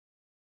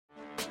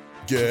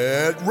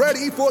Get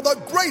ready for the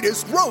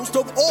greatest roast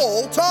of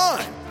all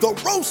time, the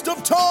Roast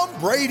of Tom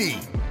Brady,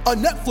 a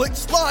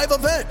Netflix live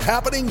event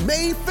happening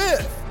May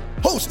 5th.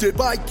 Hosted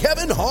by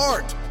Kevin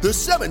Hart, the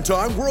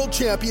 7-time world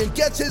champion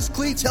gets his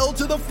cleats held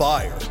to the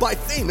fire by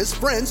famous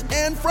friends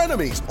and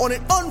frenemies on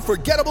an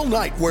unforgettable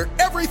night where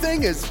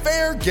everything is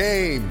fair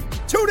game.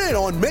 Tune in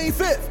on May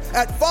 5th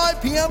at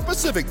 5 p.m.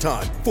 Pacific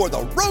time for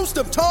the Roast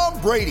of Tom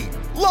Brady,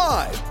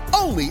 live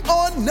only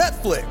on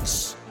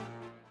Netflix.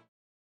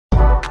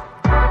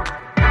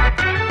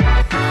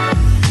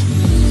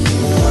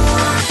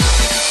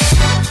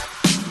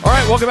 All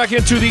right, welcome back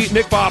into the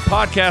Nick Bahe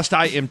podcast.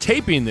 I am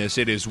taping this.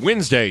 It is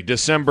Wednesday,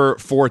 December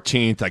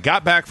 14th. I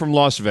got back from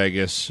Las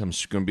Vegas. I'm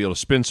just going to be able to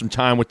spend some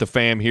time with the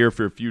fam here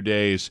for a few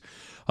days.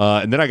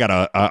 And then I'm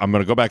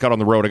going to go back out on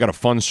the road. I got a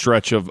fun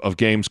stretch of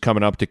games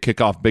coming up to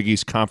kick off Big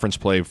East Conference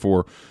play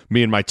for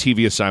me and my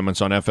TV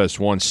assignments on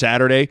FS1.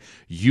 Saturday,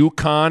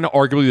 UConn,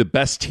 arguably the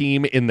best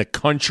team in the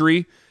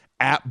country,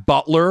 at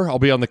Butler. I'll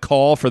be on the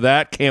call for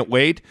that. Can't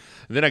wait.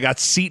 And then I got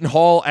Seton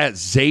Hall at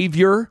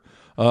Xavier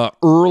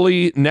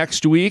early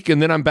next week, and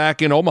then I'm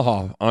back in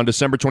Omaha on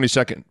December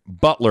 22nd.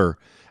 Butler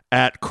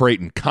at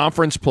Creighton.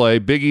 Conference play,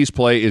 Big East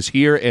play is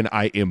here, and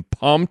I am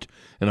pumped,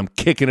 and I'm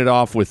kicking it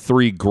off with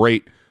 3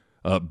 great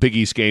Big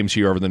East games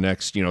here over the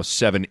next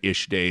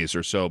 7-ish days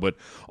or so. But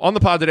on the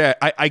pod today,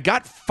 I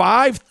got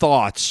 5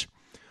 thoughts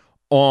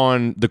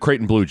on the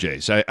Creighton Blue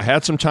Jays. I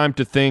had some time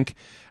to think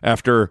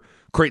after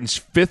Creighton's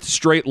 5th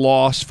straight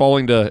loss,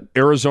 falling to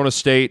Arizona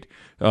State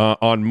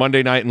on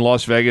Monday night in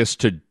Las Vegas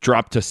to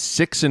drop to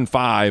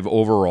 6-5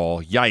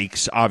 overall.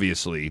 Yikes,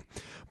 obviously.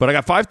 But I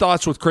got 5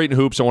 thoughts with Creighton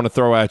hoops I want to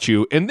throw at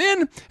you. And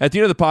then at the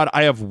end of the pod,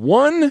 I have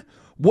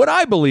what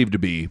I believe to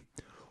be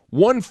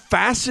one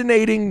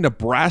fascinating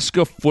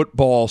Nebraska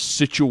football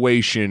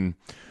situation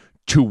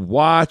to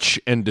watch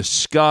and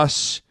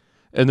discuss.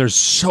 And there's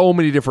so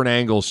many different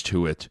angles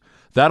to it.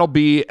 That'll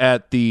be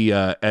at the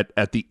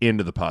end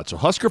of the pod. So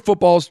Husker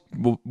footballs,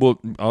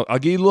 I'll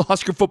give you a little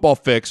Husker football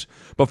fix.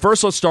 But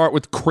first, let's start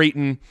with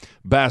Creighton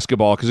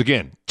basketball because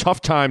again,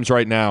 tough times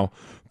right now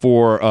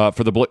for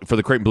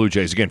the Creighton Blue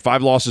Jays. Again,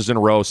 5 losses in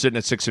a row, sitting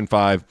at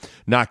 6-5,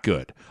 not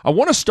good. I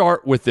want to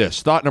start with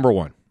this thought number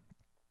 1.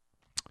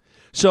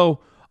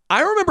 So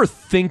I remember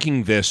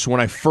thinking this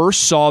when I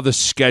first saw the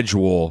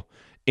schedule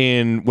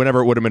in whenever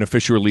it would have been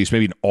officially released,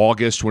 maybe in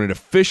August when it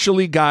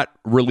officially got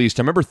released.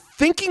 I remember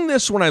thinking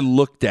this when I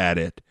looked at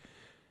it,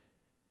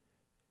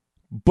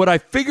 but I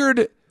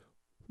figured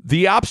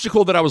the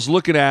obstacle that I was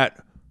looking at,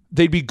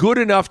 they'd be good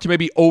enough to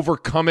maybe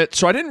overcome it,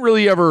 so I didn't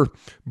really ever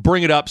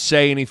bring it up,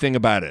 say anything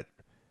about it.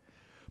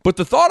 But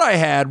the thought I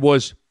had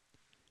was,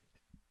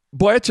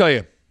 boy, I tell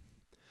you,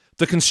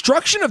 the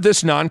construction of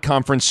this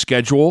non-conference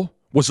schedule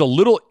was a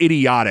little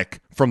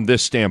idiotic from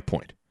this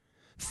standpoint.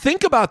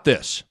 Think about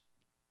this.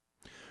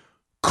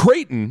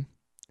 Creighton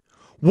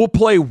will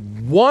play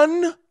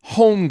 1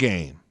 home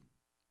game,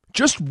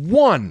 just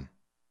 1,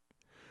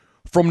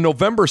 from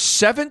November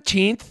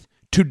 17th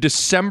to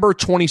December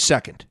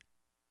 22nd.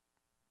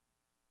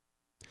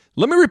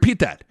 Let me repeat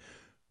that.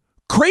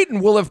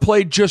 Creighton will have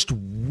played just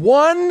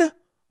 1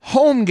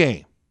 home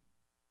game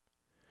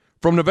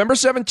from November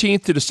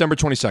 17th to December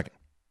 22nd.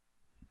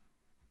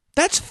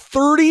 That's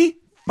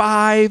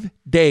 35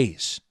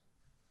 days.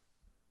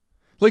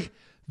 Like,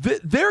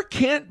 there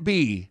can't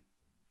be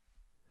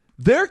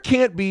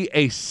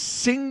a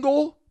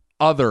single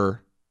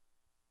other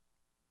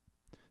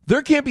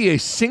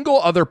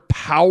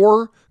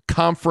power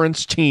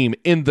conference team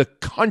in the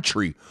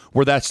country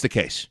where that's the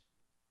case.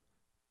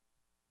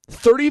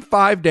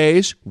 35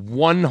 days,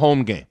 1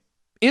 home game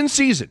in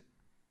season.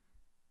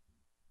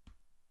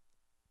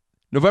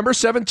 November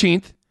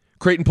 17th,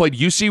 Creighton played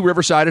UC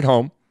Riverside at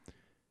home.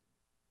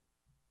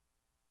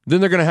 Then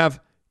they're going to have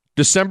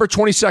December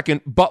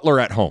 22nd, Butler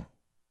at home.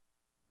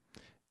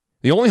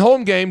 The only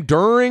home game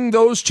during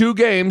those 2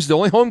 games, the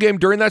only home game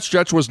during that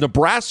stretch was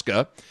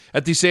Nebraska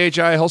at the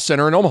CHI Health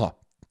Center in Omaha.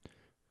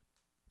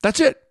 That's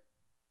it.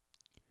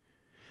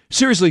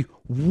 Seriously,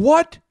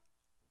 what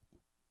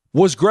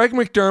was Greg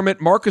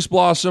McDermott, Marcus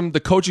Blossom, the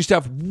coaching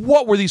staff,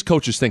 what were these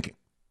coaches thinking?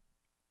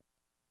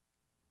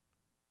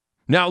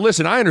 Now,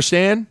 listen, I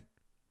understand.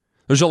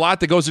 There's a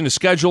lot that goes into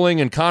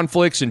scheduling and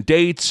conflicts and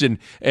dates and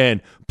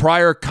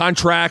prior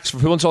contracts,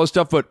 fulfillments, all this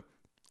stuff, but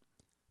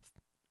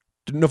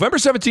November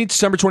 17th,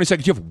 December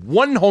 22nd, you have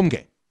 1 home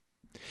game.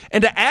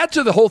 And to add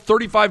to the whole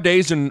 35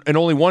 days and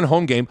only 1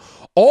 home game,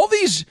 all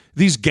these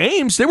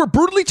games, they were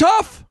brutally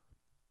tough.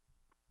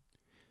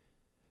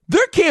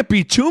 There can't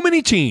be too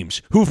many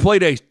teams who've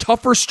played a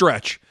tougher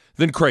stretch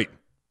than Creighton.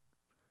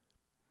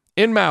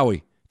 In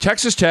Maui,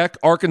 Texas Tech,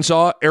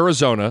 Arkansas,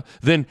 Arizona,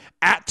 then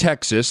at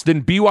Texas,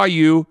 then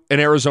BYU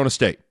and Arizona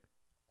State.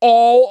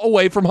 All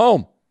away from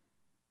home.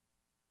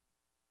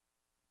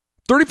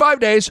 35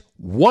 days,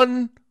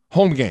 1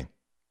 home game.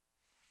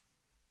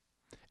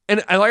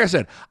 And like I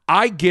said,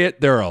 I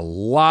get there are a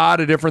lot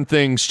of different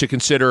things to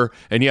consider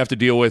and you have to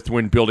deal with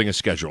when building a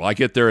schedule. I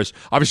get there is,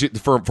 obviously,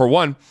 for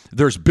one,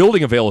 there's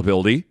building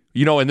availability,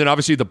 and then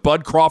obviously the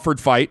Bud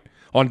Crawford fight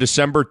on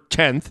December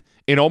 10th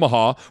in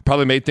Omaha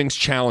probably made things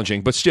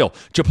challenging. But still,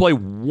 to play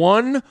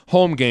one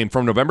home game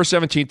from November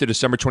 17th to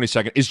December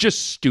 22nd is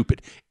just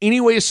stupid.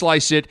 Any way you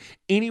slice it,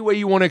 any way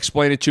you want to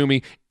explain it to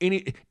me,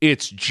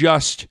 it's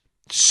just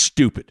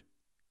stupid.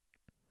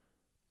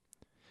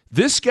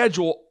 This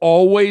schedule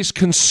always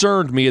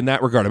concerned me in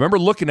that regard. I remember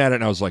looking at it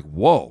and I was like,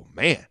 whoa,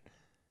 man.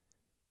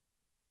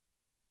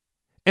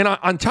 And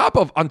on top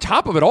of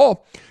it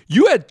all,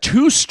 you had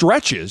two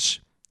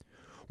stretches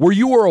where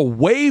you were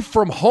away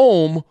from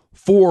home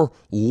for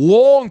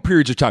long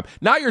periods of time.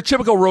 Not your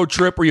typical road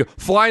trip where you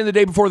fly in the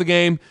day before the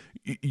game,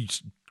 you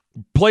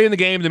play in the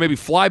game, then maybe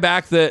fly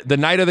back the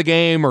night of the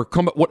game or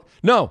come. What?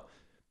 No.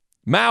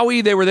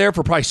 Maui, they were there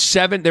for probably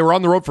 7. They were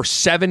on the road for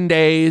 7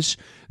 days.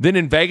 Then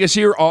in Vegas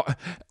here,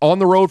 on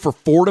the road for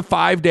 4 to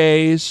 5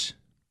 days.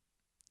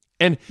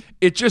 And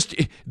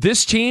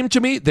this team to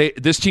me,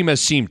 this team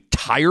has seemed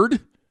tired.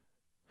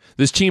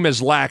 This team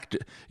has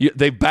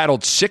they've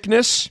battled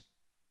sickness.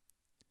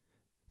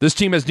 This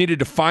team has needed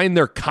to find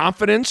their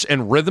confidence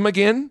and rhythm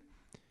again.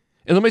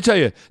 And let me tell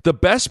you, the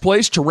best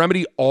place to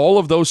remedy all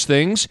of those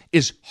things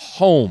is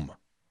home.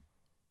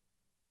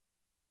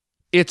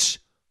 It's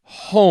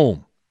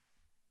home.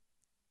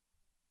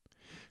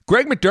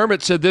 Greg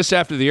McDermott said this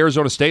after the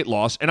Arizona State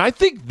loss, and I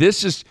think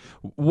this is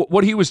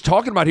what he was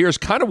talking about here is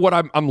kind of what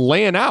I'm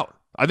laying out.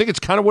 I think it's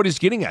kind of what he's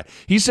getting at.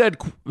 He said,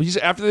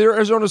 after the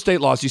Arizona State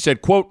loss, he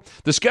said, quote,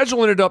 "The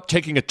schedule ended up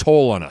taking a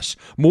toll on us,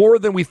 more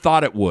than we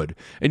thought it would.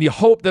 And you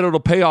hope that it'll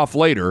pay off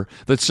later,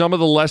 that some of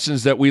the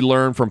lessons that we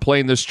learned from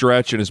playing this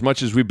stretch and as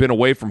much as we've been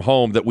away from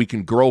home that we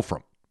can grow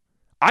from."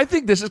 I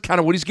think this is kind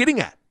of what he's getting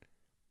at.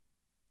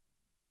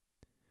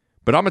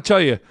 But I'm going to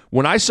tell you,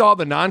 when I saw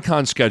the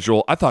non-con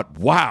schedule, I thought,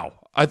 wow.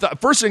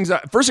 First thing I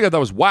thought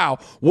was, wow,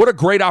 what a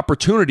great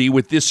opportunity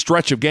with this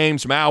stretch of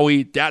games,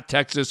 Maui,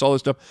 Texas, all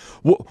this stuff.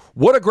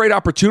 What a great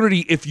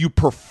opportunity if you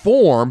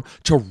perform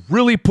to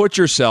really put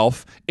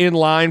yourself in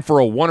line for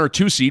a 1 or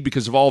 2 seed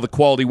because of all the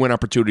quality win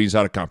opportunities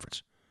out of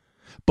conference.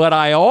 But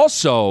I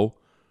also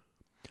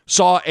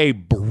saw a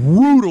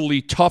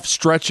brutally tough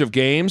stretch of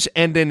games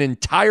and an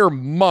entire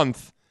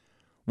month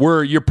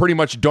where you pretty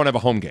much don't have a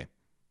home game.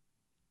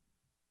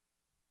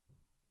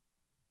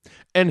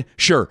 And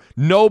sure,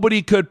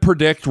 nobody could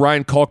predict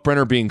Ryan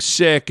Kalkbrenner being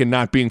sick and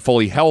not being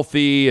fully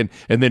healthy and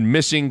then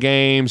missing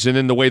games and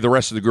then the way the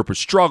rest of the group has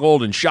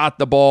struggled and shot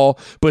the ball.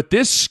 But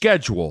this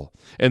schedule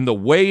and the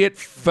way it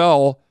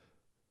fell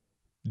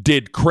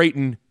did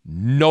Creighton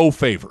no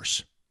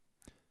favors.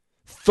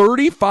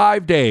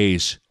 35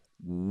 days,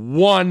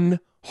 1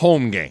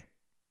 home game.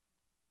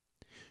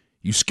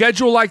 You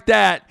schedule like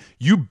that,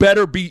 you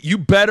better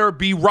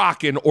be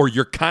rocking or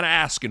you're kind of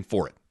asking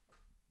for it.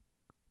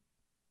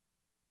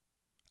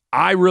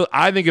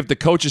 I think if the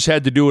coaches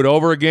had to do it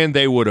over again,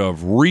 they would have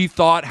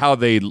rethought how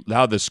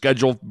the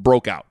schedule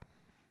broke out.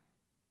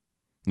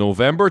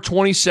 November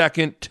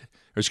 17th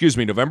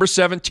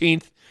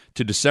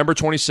to December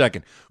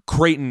 22nd,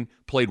 Creighton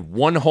played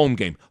 1 home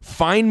game.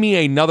 Find me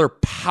another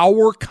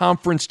power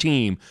conference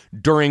team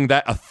during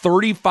a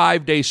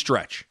 35-day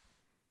stretch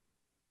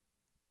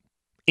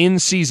in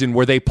season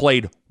where they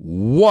played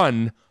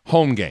 1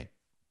 home game.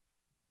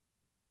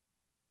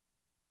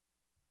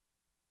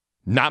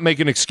 Not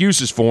making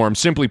excuses for him,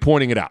 simply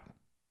pointing it out.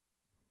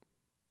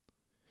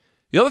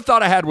 The other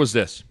thought I had was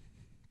this.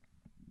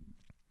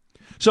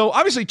 So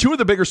obviously 2 of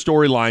the bigger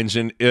storylines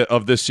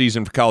of this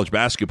season for college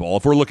basketball,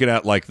 if we're looking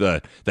at like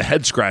the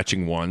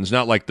head-scratching ones,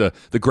 not like the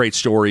great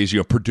stories,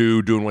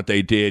 Purdue doing what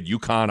they did,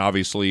 UConn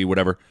obviously,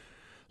 whatever.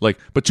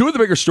 But 2 of the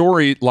bigger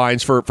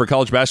storylines for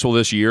college basketball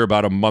this year,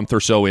 about a month or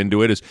so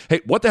into it, is,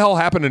 hey, what the hell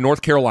happened in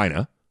North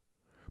Carolina?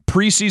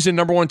 Preseason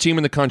number 1 team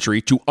in the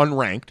country to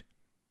unranked.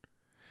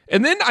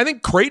 And then I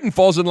think Creighton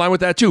falls in line with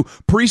that too.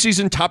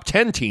 Preseason top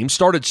 10 team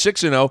started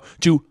 6-0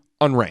 to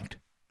unranked.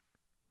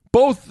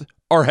 Both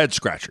are head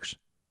scratchers.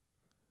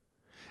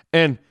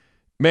 And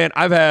man,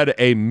 I've had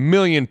a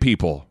million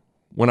people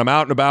when I'm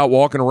out and about,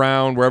 walking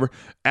around, wherever,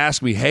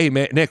 ask me, hey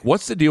man, Nick,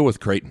 what's the deal with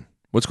Creighton?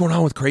 What's going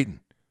on with Creighton?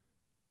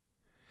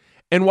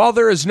 And while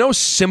there is no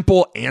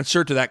simple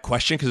answer to that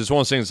question, because it's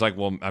one of those things like,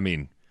 well, I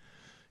mean,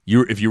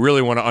 if you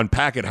really want to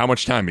unpack it, how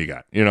much time you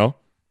got,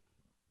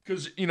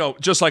 Because,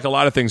 just like a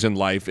lot of things in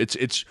life,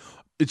 it's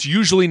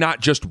usually not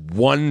just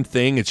one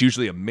thing. It's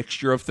usually a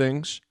mixture of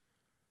things.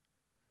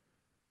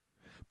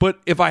 But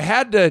if I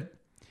had to,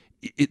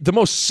 the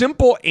most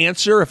simple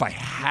answer, if I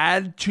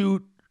had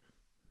to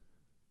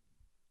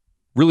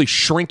really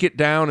shrink it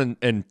down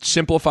and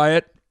simplify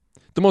it,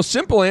 the most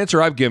simple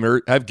answer I've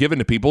given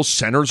to people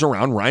centers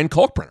around Ryan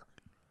Kalkbrenner.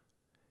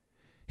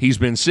 He's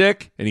been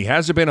sick, and he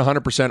hasn't been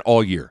 100%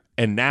 all year.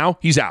 And now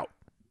he's out.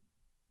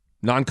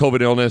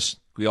 Non-COVID illness.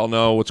 We all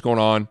know what's going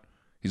on.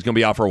 He's going to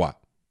be out for a while.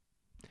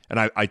 And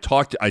I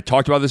talked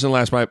about this in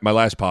my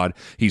last pod.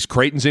 He's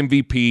Creighton's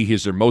MVP.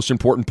 He's their most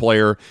important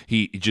player.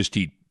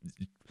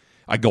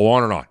 I go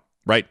on and on,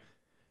 right?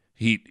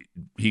 He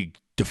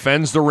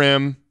defends the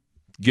rim,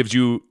 gives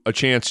you a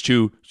chance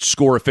to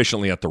score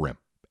efficiently at the rim.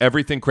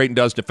 Everything Creighton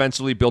does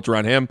defensively built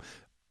around him.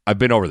 I've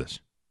been over this.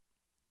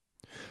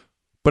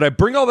 But I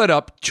bring all that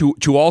up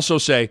to also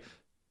say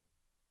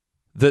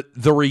that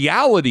the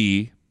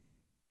reality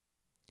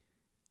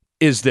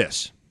is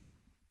this.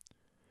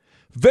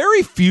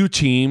 Very few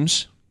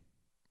teams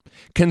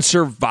can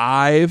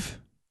survive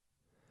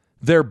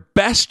their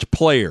best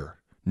player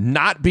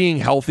not being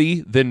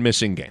healthy than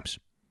missing games.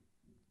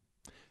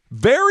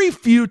 Very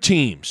few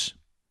teams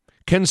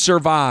can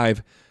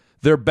survive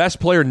their best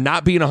player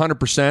not being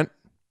 100%,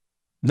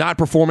 not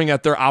performing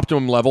at their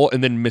optimum level,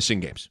 and then missing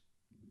games.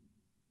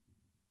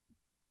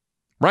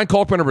 Ryan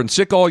Kalkbrenner been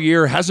sick all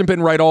year, hasn't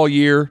been right all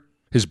year.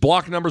 His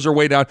block numbers are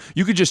way down.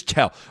 You could just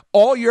tell.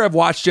 All year I've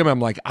watched him, I'm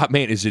like,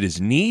 man, is it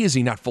his knee? Is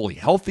he not fully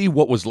healthy?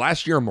 What was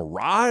last year a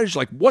mirage?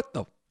 Like, what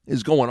the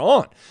is going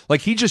on?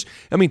 Like,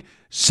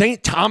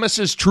 St.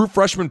 Thomas's true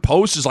freshman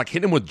post is like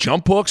hitting him with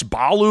jump hooks.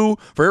 Balu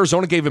for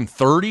Arizona gave him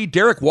 30.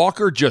 Derek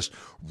Walker just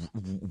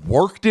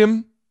worked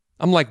him.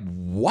 I'm like,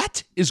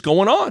 what is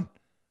going on?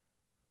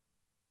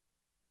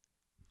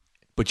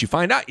 But you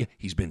find out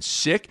he's been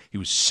sick. He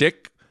was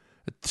sick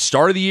at the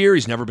start of the year.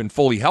 He's never been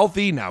fully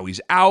healthy. Now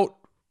he's out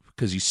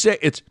because he's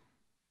sick.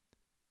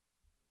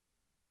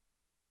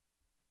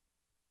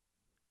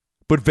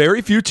 But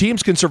very few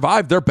teams can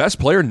survive their best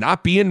player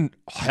not being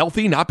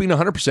healthy, not being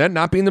 100%,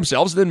 not being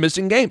themselves, and then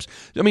missing games.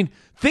 I mean,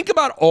 think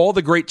about all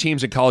the great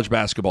teams in college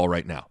basketball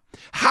right now.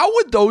 How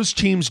would those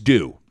teams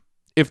do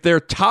if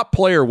their top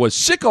player was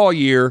sick all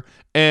year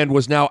and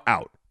was now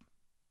out?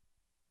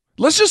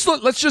 Let's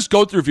just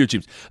go through a few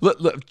teams.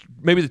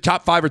 Maybe the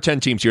top 5 or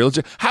 10 teams here.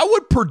 How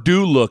would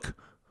Purdue look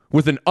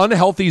with an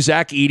unhealthy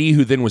Zach Edey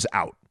who then was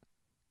out?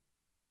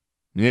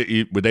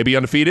 Would they be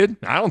undefeated?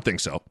 I don't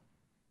think so.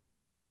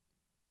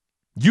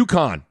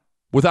 UConn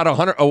without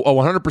 100%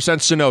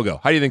 Sonogo.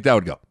 How do you think that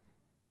would go?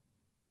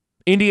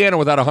 Indiana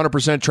without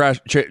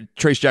 100%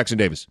 Trace Jackson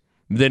Davis,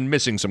 then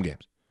missing some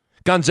games.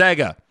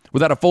 Gonzaga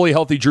without a fully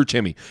healthy Drew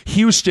Timme.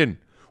 Houston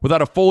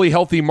without a fully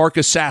healthy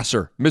Marcus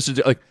Sasser.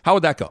 How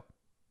would that go?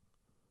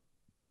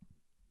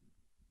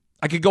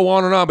 I could go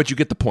on and on, but you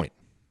get the point.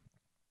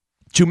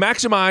 To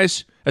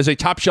maximize as a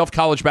top-shelf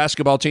college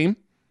basketball team,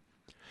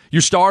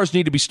 your stars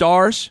need to be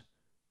stars.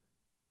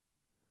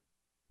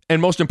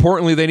 And most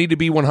importantly, they need to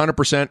be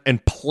 100%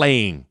 and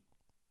playing.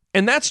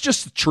 And that's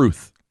just the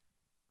truth.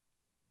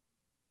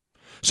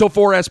 So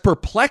for as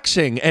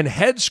perplexing and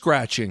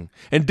head-scratching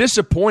and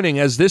disappointing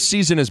as this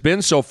season has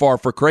been so far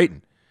for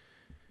Creighton,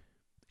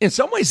 in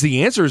some ways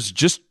the answer is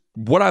just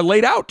what I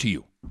laid out to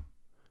you.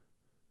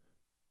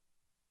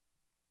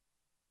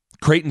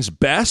 Creighton's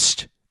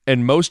best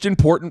and most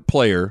important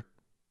player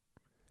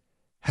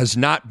has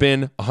not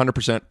been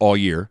 100% all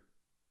year.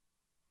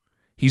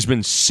 He's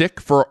been sick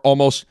for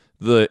almost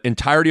the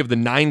entirety of the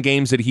 9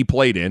 games that he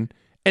played in,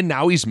 and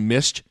now he's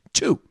missed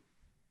 2.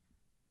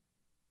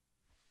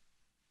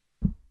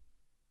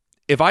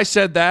 If I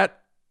said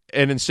that,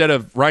 and instead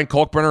of Ryan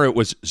Kalkbrenner, it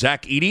was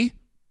Zach Edey,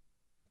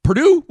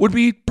 Purdue would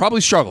be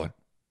probably struggling.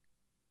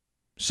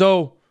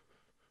 So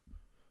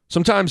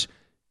sometimes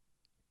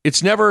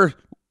it's you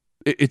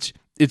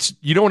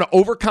don't want to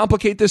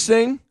overcomplicate this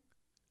thing,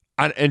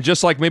 and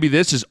just like maybe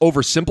this is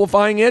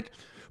oversimplifying it.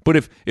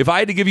 But if I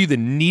had to give you the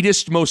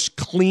neatest, most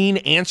clean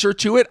answer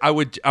to it, I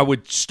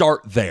would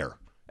start there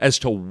as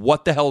to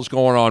what the hell is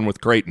going on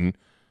with Creighton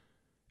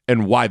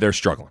and why they're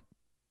struggling.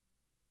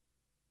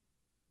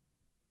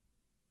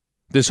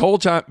 This whole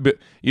time, and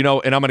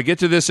I'm going to get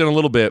to this in a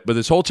little bit, but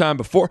this whole time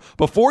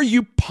before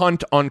you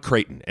punt on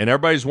Creighton, and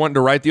everybody's wanting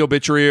to write the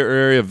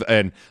obituary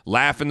and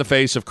laugh in the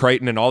face of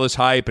Creighton and all this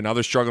hype and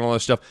others struggling, all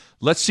this stuff,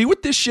 let's see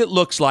what this shit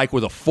looks like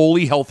with a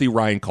fully healthy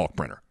Ryan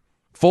Kalkbrenner.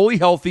 Fully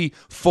healthy,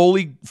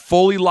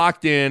 fully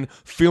locked in,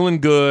 feeling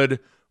good,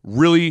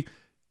 really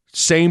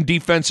same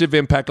defensive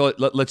impact.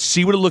 Let's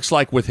see what it looks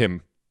like with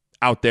him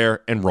out there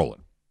and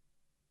rolling.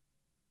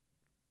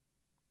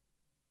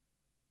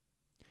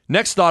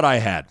 Next thought I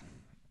had.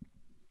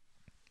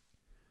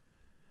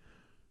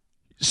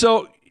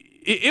 So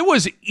it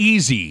was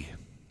easy,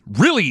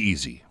 really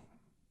easy,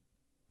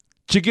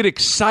 to get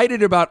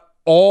excited about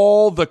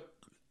all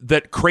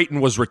that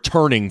Creighton was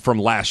returning from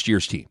last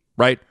year's team,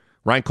 right?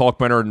 Ryan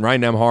Kalkbrenner and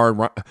Ryan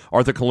Nembhard,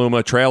 Arthur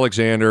Kaluma, Trey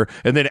Alexander,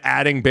 and then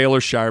adding Baylor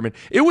Shireman.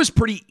 It was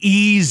pretty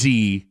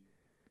easy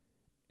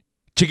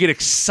to get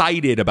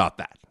excited about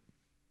that.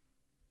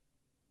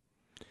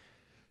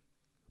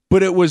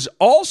 But it was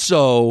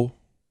also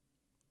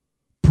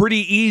pretty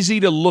easy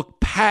to look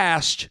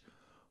past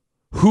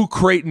who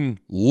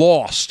Creighton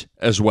lost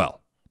as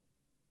well.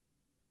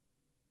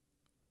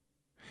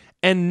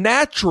 And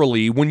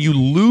naturally, when you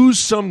lose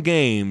some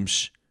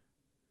games,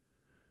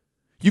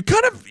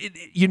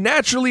 you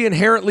naturally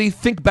inherently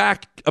think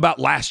back about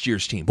last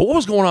year's team. But what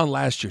was going on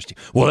last year's team?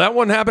 Well, that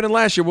wasn't happening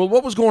last year. Well,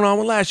 what was going on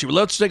with last year? Well,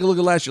 let's take a look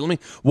at last year.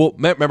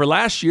 Remember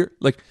last year?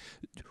 Like,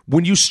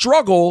 when you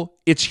struggle,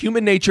 it's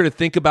human nature to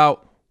think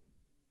about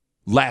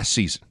last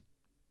season.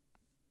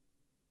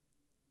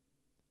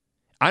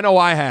 I know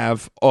I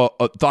have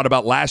thought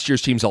about last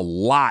year's teams a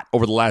lot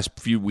over the last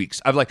few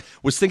weeks.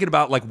 Was thinking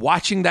about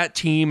watching that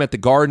team at the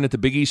Garden at the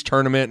Big East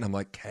tournament, and I'm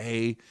like,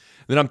 hey.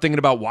 Then I'm thinking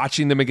about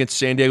watching them against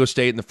San Diego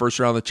State in the first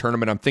round of the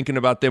tournament. I'm thinking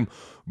about them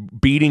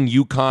beating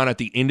UConn at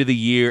the end of the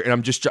year. And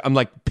I'm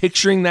like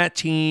picturing that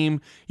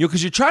team,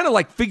 because you're trying to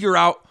like figure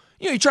out,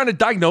 you're trying to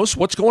diagnose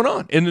what's going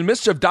on. In the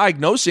midst of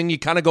diagnosing, you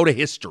kind of go to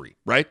history,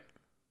 right?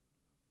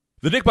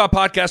 The Nick Bob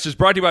Podcast is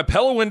brought to you by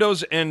Pella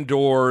Windows and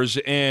Doors,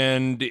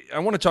 and I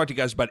want to talk to you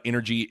guys about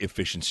energy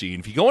efficiency.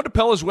 And if you go into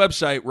Pella's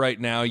website right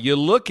now, you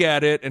look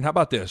at it, and how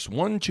about this?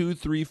 1, 2,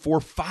 3,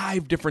 4,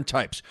 5 different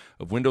types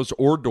of windows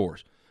or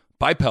doors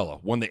by Pella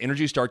won the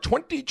Energy Star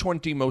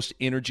 2020 Most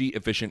Energy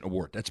Efficient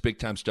Award. That's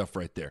big-time stuff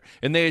right there.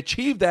 And they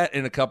achieved that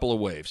in a couple of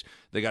ways.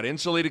 They got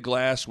insulated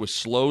glass, which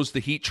slows the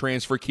heat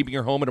transfer, keeping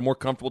your home at a more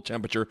comfortable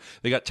temperature.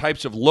 They got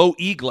types of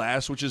low-E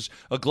glass, which is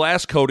a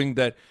glass coating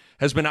that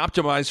has been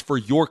optimized for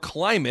your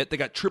climate. They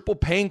got triple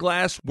pane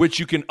glass, which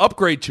you can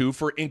upgrade to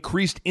for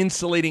increased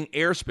insulating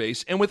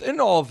airspace. And within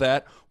all of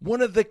that,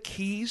 one of the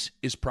keys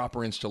is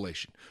proper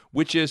installation,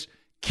 which is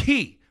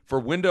key for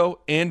window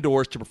and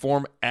doors to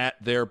perform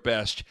at their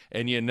best.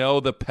 And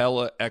the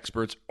Pella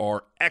experts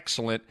are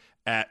excellent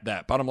at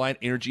that. Bottom line,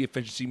 energy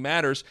efficiency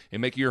matters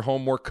in making your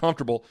home more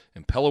comfortable,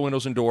 and Pella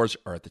windows and doors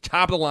are at the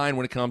top of the line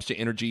when it comes to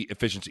energy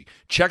efficiency.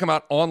 Check them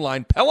out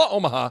online,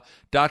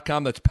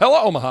 PellaOmaha.com. That's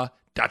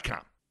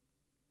PellaOmaha.com.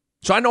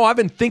 So I know I've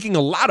been thinking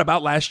a lot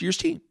about last year's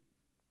team.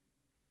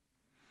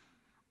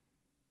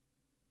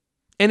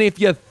 And if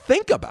you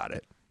think about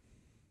it,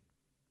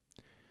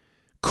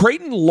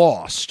 Creighton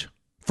lost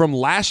from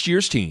last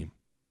year's team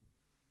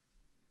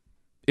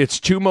its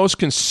 2 most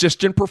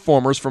consistent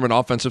performers from an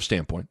offensive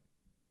standpoint,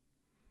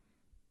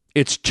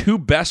 its 2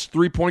 best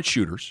three-point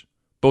shooters,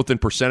 both in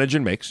percentage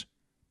and makes,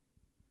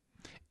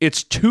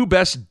 its 2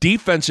 best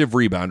defensive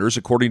rebounders,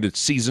 according to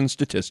season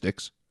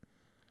statistics,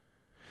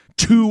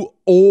 2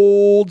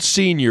 old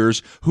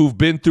seniors who've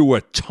been through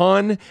a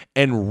ton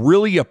and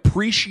really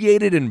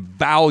appreciated and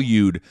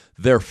valued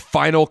their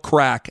final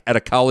crack at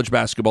a college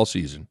basketball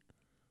season.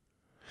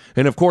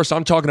 And, of course,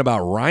 I'm talking about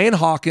Ryan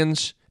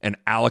Hawkins and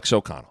Alex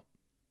O'Connell.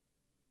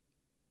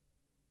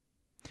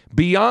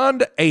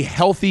 Beyond a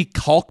healthy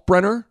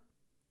Kalkbrenner,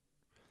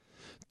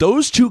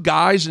 those 2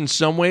 guys in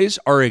some ways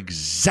are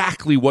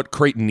exactly what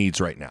Creighton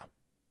needs right now.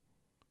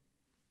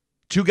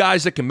 2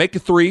 guys that can make a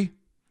three,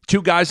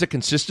 2 guys that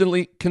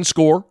consistently can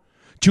score,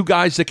 2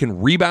 guys that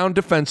can rebound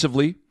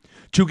defensively,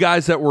 2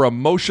 guys that were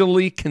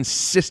emotionally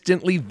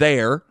consistently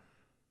there,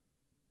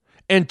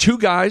 and 2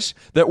 guys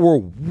that were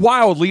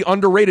wildly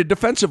underrated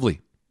defensively.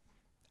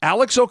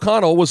 Alex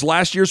O'Connell was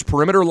last year's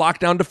perimeter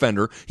lockdown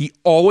defender. He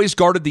always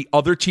guarded the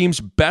other team's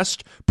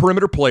best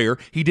perimeter player.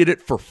 He did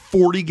it for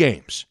 40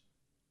 games.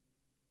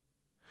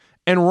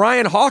 And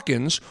Ryan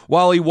Hawkins,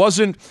 while he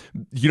wasn't,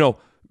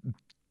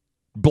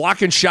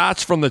 blocking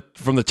shots from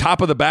the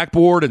top of the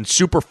backboard and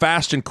super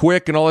fast and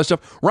quick and all that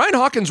stuff, Ryan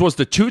Hawkins was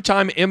the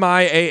 2-time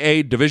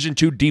MIAA Division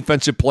II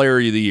Defensive Player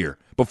of the Year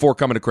before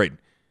coming to Creighton.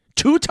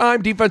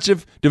 2-time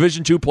Defensive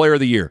Division II Player of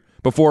the Year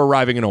before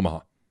arriving in Omaha.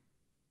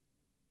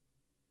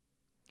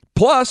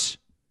 Plus,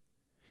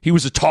 he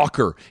was a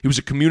talker. He was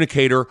a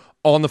communicator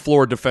on the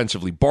floor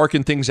defensively,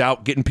 barking things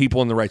out, getting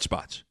people in the right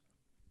spots.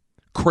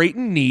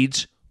 Creighton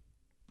needs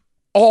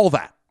all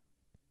that.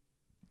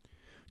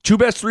 2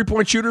 best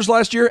three-point shooters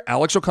last year,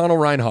 Alex O'Connell,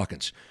 Ryan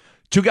Hawkins.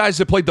 2 guys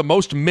that played the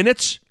most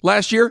minutes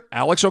last year,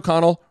 Alex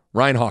O'Connell,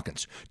 Ryan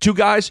Hawkins. 2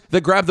 guys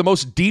that grabbed the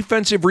most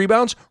defensive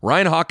rebounds,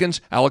 Ryan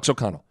Hawkins, Alex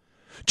O'Connell.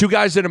 2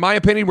 guys that, in my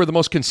opinion, were the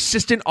most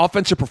consistent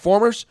offensive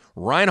performers,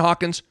 Ryan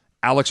Hawkins,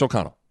 Alex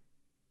O'Connell.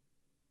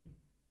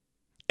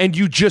 And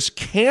you just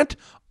can't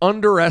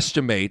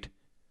underestimate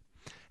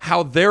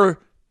how their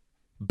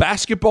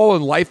basketball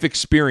and life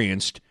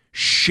experience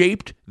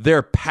shaped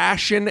their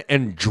passion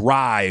and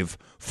drive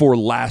for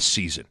last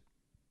season.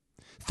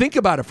 Think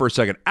about it for a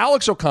second.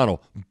 Alex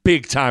O'Connell,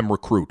 big-time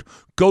recruit,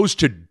 goes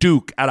to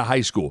Duke out of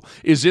high school,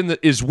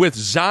 is with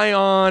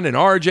Zion and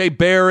RJ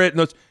Barrett, and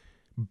those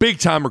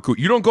big-time recruit.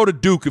 You don't go to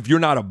Duke if you're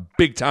not a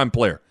big-time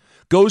player.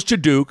 Goes to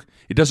Duke.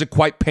 It doesn't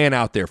quite pan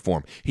out there for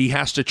him. He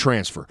has to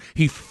transfer.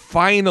 He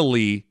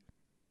finally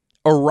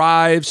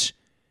arrives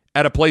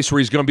at a place where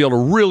he's going to be able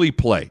to really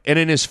play. And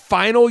in his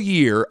final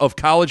year of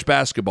college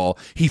basketball,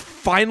 he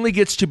finally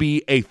gets to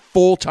be a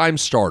full-time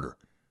starter.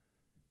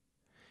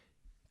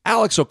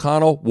 Alex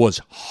O'Connell was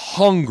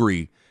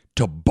hungry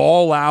to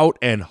ball out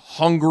and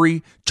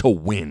hungry to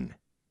win.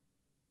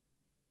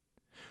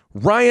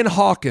 Ryan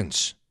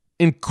Hawkins,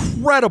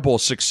 incredible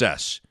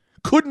success.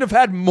 Couldn't have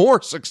had more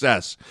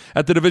success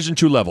at the Division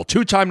II level.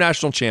 2-time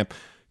national champ,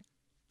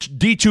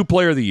 D2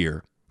 Player of the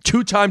Year,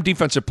 2-time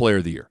Defensive Player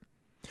of the Year.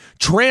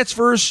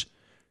 Transfers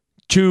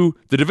to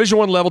the Division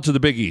I level to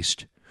the Big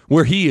East,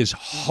 where he is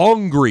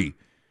hungry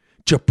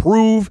to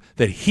prove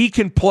that he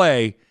can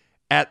play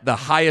at the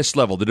highest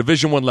level, the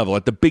Division I level,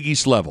 at the Big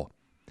East level,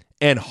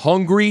 and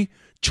hungry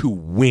to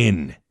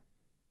win.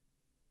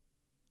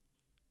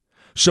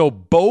 So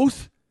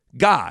both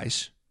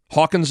guys,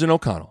 Hawkins and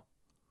O'Connell,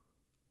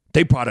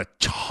 they brought a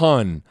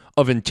ton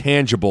of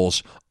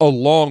intangibles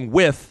along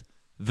with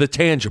the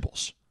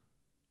tangibles.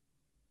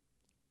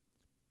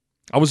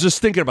 I was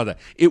just thinking about that.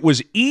 It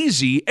was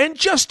easy and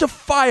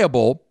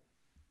justifiable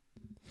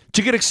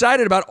to get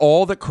excited about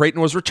all that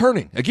Creighton was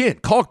returning. Again,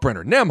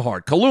 Kalkbrenner,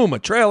 Nembhard,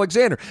 Kaluma, Trey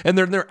Alexander, and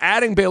they're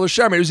adding Baylor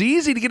Scheierman. It was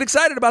easy to get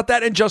excited about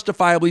that, and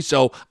justifiably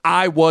so.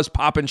 I was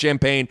popping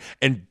champagne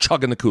and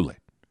chugging the Kool-Aid.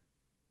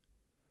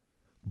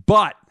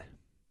 But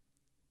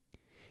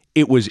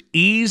it was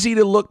easy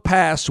to look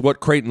past what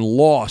Creighton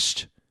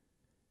lost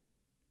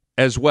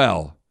as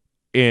well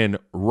in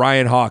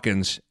Ryan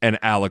Hawkins and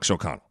Alex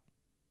O'Connell.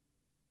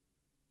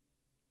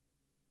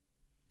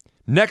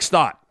 Next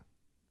thought.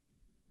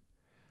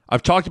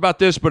 I've talked about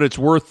this, but it's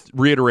worth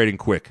reiterating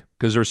quick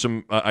because there's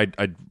some,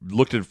 I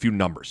looked at a few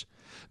numbers.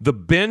 The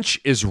bench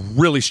is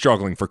really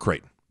struggling for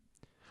Creighton.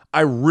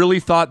 I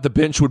really thought the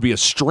bench would be a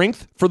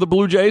strength for the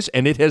Blue Jays,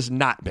 and it has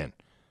not been.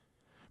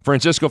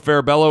 Francisco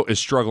Farabello is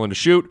struggling to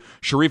shoot.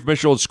 Sharif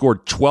Mitchell has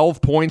scored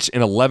 12 points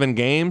in 11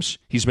 games.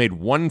 He's made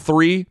 1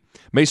 3.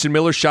 Mason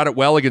Miller shot it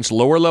well against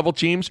lower-level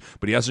teams,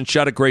 but he hasn't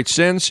shot it great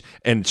since.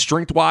 And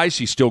strength-wise,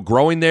 he's still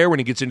growing there when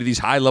he gets into these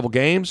high-level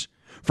games.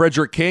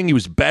 Frederick King, he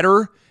was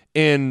better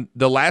in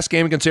the last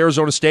game against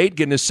Arizona State,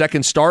 getting his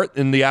second start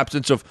in the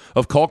absence of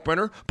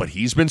Kalkbrenner, but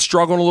he's been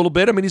struggling a little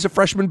bit. I mean, he's a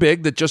freshman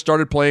big that just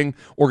started playing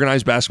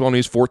organized basketball when he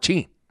was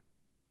 14.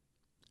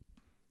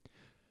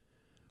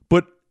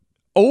 But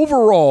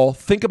overall,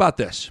 think about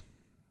this.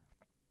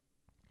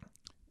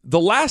 The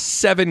last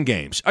 7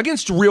 games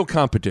against real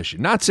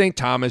competition, not St.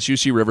 Thomas,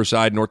 UC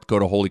Riverside, North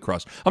Dakota, Holy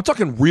Cross. I'm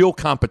talking real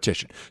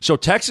competition. So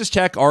Texas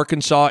Tech,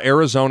 Arkansas,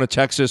 Arizona,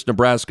 Texas,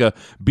 Nebraska,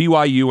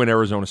 BYU, and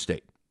Arizona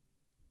State.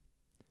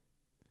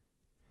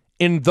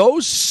 In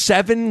those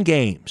 7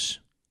 games,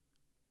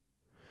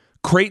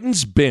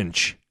 Creighton's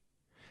bench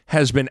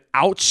has been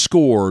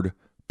outscored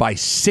by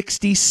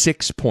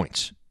 66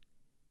 points.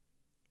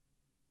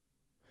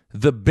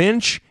 The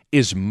bench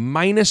is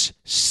minus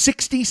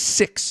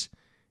 66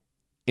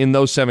 in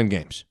those 7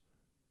 games.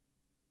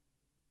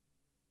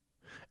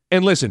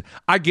 And listen,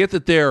 I get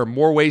that there are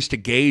more ways to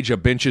gauge a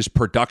bench's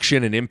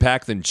production and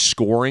impact than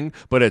scoring,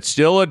 but it's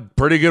still a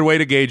pretty good way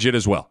to gauge it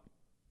as well.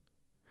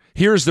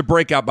 Here's the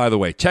breakout, by the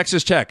way.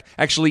 Texas Tech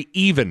actually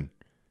even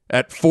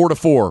at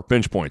 4-4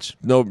 bench points.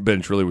 No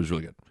bench really was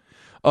really good.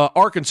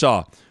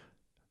 Arkansas,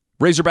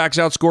 Razorbacks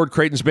outscored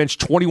Creighton's bench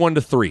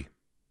 21-3.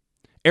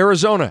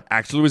 Arizona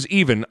actually was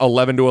even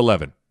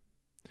 11-11.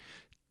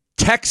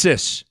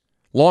 Texas,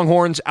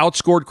 Longhorns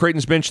outscored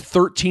Creighton's bench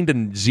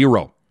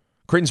 13-0.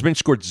 Creighton's bench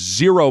scored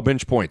 0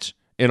 bench points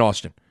in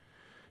Austin.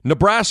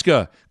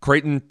 Nebraska,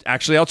 Creighton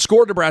actually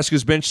outscored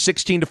Nebraska's bench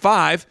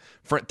 16-5,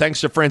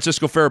 thanks to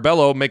Francisco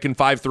Farabello making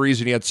 5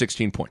 threes, and he had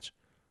 16 points.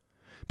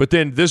 But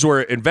then this is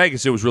where in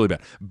Vegas it was really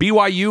bad.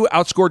 BYU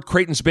outscored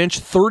Creighton's bench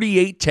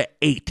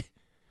 38-8.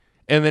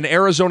 And then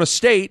Arizona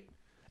State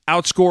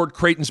outscored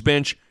Creighton's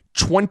bench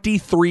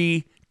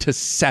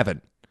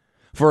 23-7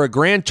 for a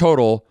grand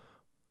total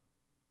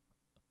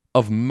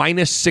of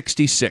minus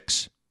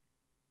 66.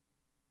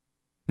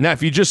 Now,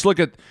 if you just look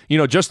at,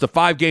 just the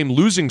 5-game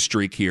losing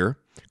streak here,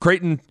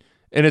 Creighton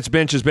and its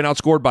bench has been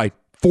outscored by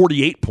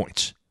 48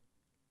 points.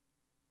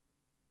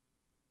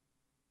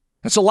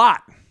 That's a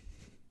lot,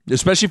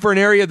 especially for an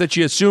area that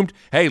you assumed,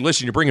 hey,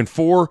 listen, you're bringing 2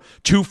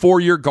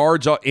 4-year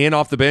guards in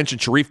off the bench,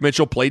 and Sharif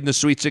Mitchell played in the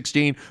Sweet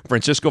 16.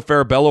 Francisco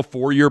Farabello,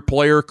 4-year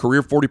player,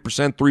 career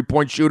 40%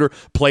 three-point shooter,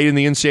 played in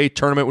the NCAA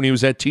tournament when he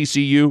was at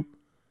TCU.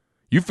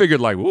 You figured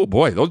like, oh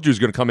boy, those dudes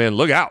are going to come in.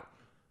 Look out.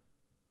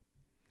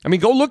 I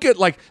mean, go look at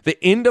like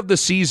the end of the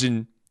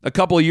season a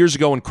couple of years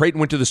ago when Creighton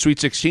went to the Sweet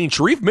 16.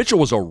 Sharif Mitchell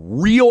was a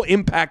real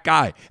impact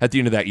guy at the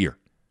end of that year.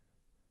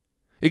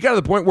 It got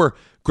to the point where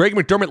Greg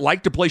McDermott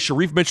liked to play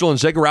Sharif Mitchell and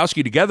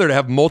Zagorowski together to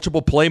have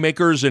multiple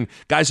playmakers and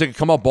guys that could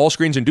come off ball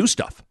screens and do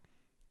stuff.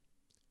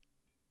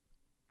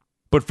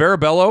 But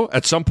Farabello,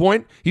 at some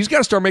point, he's got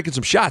to start making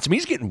some shots. I mean,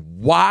 he's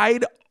getting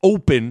wide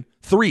open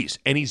threes,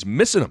 and he's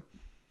missing them.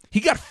 He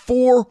got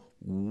 4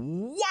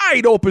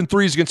 wide open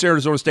threes against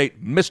Arizona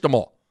State, missed them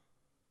all.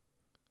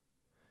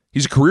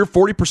 He's a career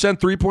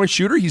 40% three-point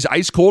shooter. He's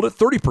ice cold at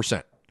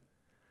 30%.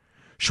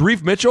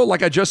 Sharif Mitchell,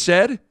 like I just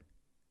said,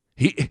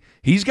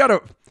 he's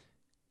got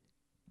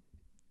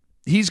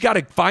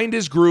to find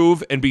his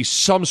groove and be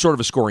some sort of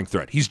a scoring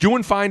threat. He's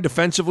doing fine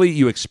defensively.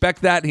 You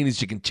expect that. He needs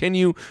to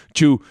continue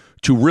to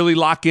really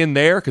lock in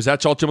there because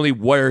that's ultimately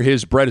where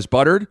his bread is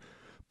buttered.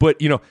 But,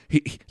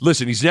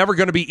 listen, he's never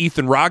going to be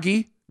Ethan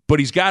Raggi, but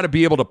he's got to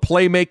be able to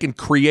play, make, and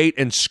create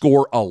and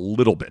score a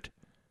little bit.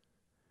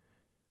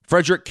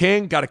 Frederick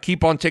King, got to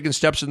keep on taking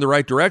steps in the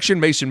right direction.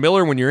 Mason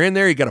Miller, when you're in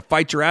there, you got to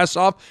fight your ass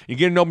off. You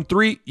get an open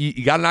 3,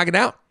 you got to knock it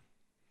out.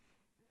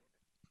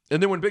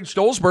 And then when Big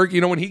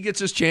Stolzberg, when he gets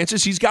his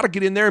chances, he's got to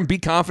get in there and be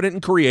confident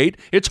and create.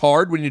 It's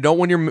hard when you don't,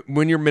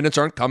 when your minutes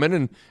aren't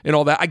coming and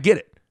all that. I get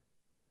it.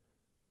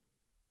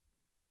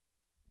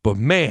 But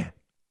man,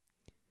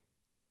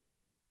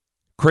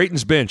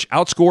 Creighton's bench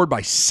outscored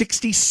by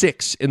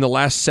 66 in the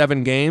last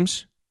 7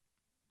 games.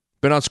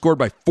 Been outscored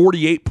by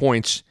 48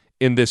 points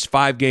in this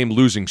 5-game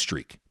losing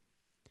streak.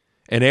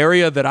 An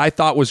area that I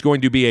thought was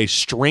going to be a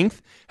strength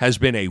has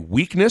been a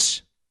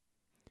weakness,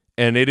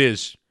 and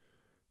it's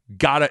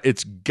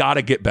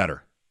gotta get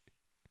better.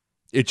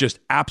 It just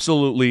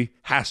absolutely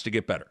has to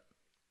get better.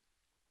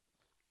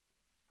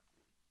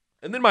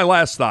 And then my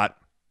last thought,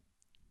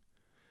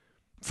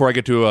 before I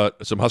get to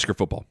some Husker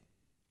football.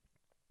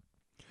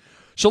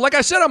 So like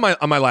I said on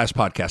my last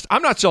podcast,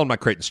 I'm not selling my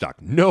Creighton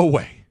stock. No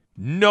way.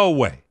 No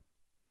way.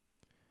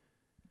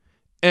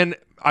 And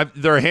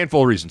there are a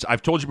handful of reasons.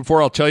 I've told you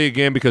before, I'll tell you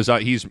again, because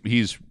he's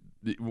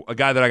a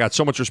guy that I got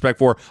so much respect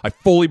for. I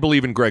fully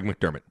believe in Greg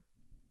McDermott.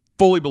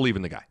 Fully believe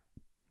in the guy.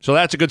 So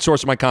that's a good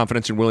source of my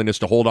confidence and willingness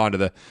to hold on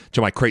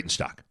to my Creighton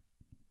stock.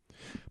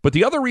 But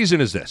the other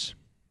reason is this.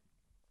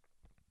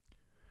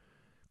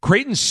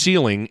 Creighton's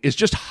ceiling is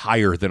just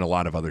higher than a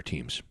lot of other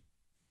teams.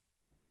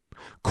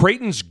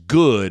 Creighton's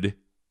good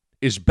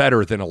is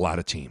better than a lot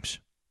of teams.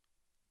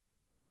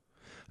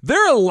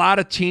 There are a lot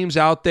of teams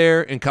out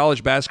there in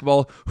college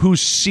basketball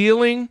whose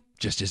ceiling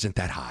just isn't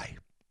that high.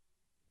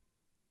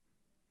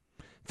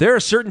 There are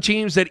certain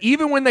teams that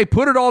even when they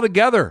put it all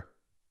together,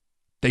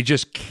 they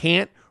just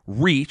can't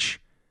reach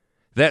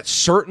that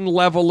certain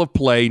level of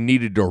play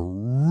needed to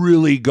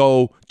really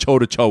go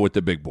toe-to-toe with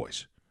the big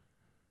boys.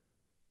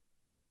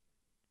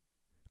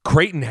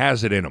 Creighton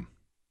has it in them.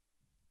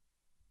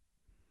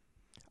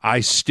 I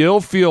still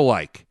feel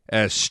like,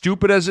 as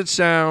stupid as it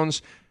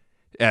sounds,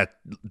 at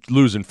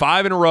losing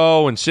 5 in a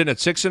row and sitting at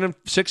 6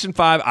 and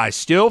 5, I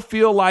still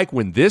feel like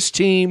when this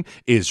team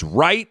is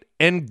right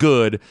and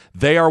good,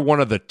 they are one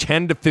of the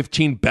 10 to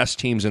 15 best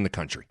teams in the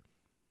country.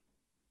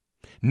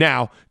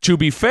 Now, to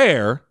be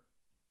fair,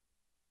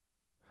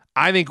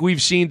 I think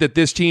we've seen that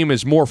this team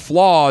is more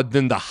flawed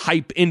than the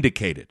hype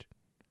indicated.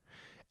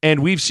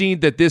 And we've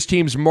seen that this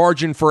team's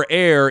margin for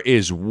error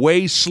is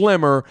way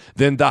slimmer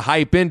than the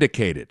hype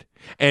indicated.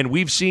 And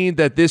we've seen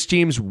that this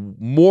team's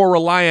more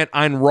reliant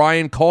on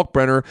Ryan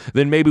Kalkbrenner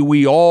than maybe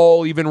we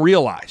all even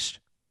realized.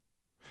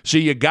 So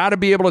you got to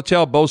be able to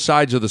tell both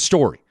sides of the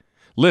story.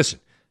 Listen,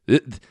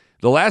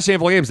 the last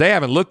handful of games, they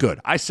haven't looked good.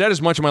 I said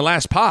as much in my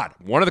last pod.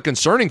 One of the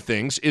concerning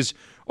things is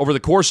over the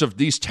course of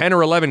these 10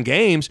 or 11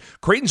 games,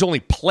 Creighton's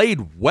only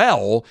played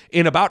well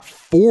in about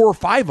 4 or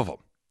 5 of them.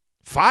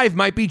 5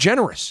 might be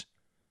generous.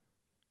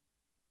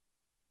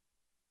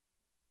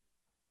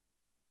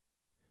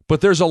 But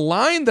there's a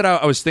line that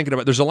I was thinking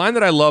about. There's a line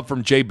that I love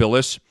from Jay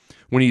Billis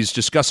when he's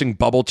discussing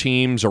bubble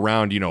teams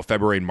around,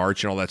 February and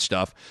March and all that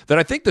stuff, that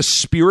I think the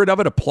spirit of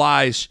it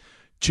applies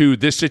to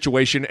this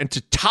situation and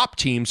to top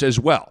teams as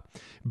well.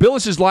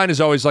 Billis's line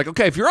is always like,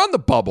 okay, if you're on the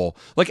bubble,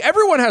 like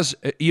everyone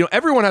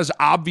has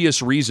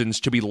obvious reasons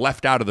to be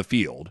left out of the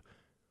field,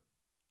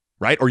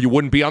 right? Or you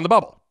wouldn't be on the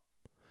bubble.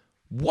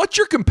 What's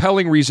your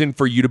compelling reason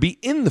for you to be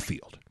in the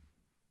field?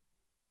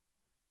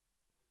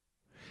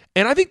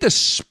 And I think the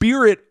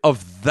spirit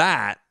of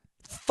that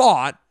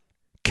thought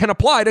can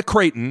apply to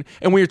Creighton.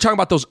 And when you're talking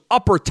about those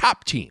upper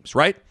top teams,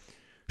 right?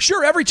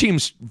 Sure, every team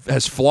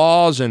has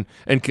flaws and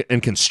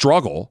can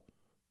struggle.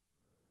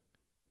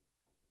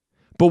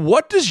 But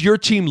what does your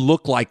team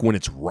look like when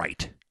it's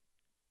right?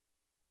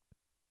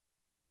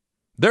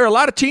 There are a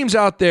lot of teams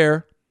out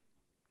there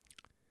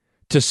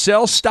to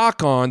sell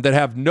stock on that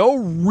have no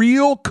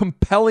real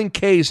compelling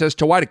case as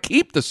to why to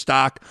keep the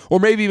stock or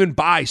maybe even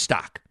buy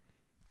stock.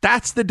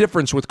 That's the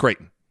difference with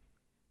Creighton.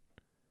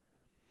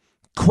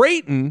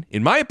 Creighton,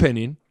 in my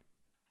opinion,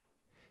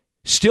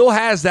 still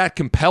has that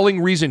compelling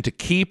reason to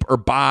keep or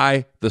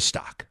buy the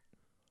stock.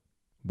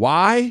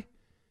 Why?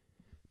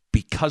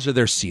 Because of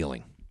their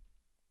ceiling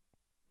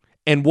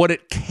and what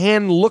it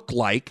can look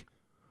like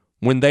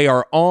when they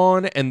are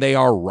on and they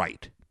are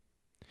right.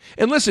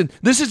 And listen,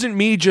 this isn't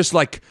me just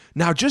like,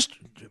 now just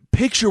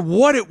picture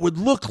what it would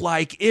look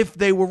like if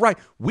they were right.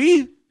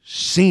 We've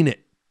seen it.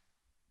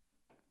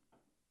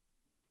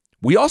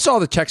 We all saw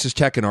the Texas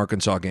Tech and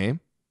Arkansas game.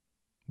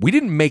 We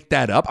didn't make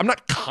that up. I'm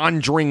not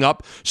conjuring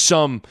up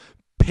some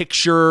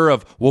picture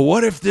of, well,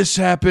 what if this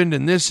happened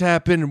and this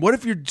happened? And what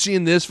if you're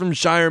seeing this from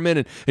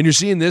Shireman and you're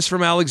seeing this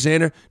from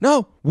Alexander?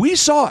 No, we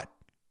saw it.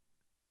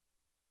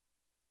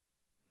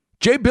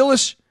 Jay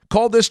Billis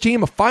called this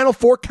team a Final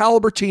Four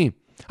caliber team.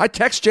 I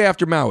text Jay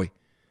after Maui.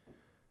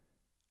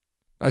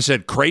 I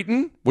said,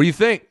 Creighton, what do you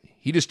think?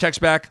 He just texts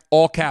back,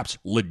 all caps,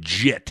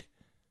 legit.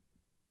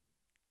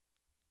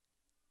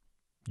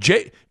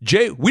 Jay,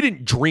 we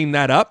didn't dream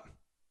that up.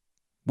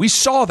 We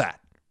saw that.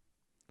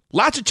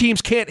 Lots of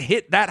teams can't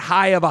hit that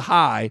high of a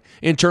high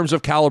in terms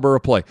of caliber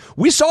of play.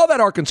 We saw that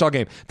Arkansas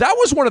game. That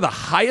was one of the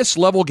highest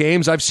level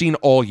games I've seen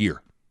all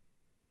year.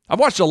 I've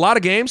watched a lot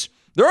of games.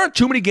 There aren't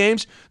too many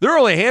games. There are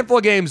only a handful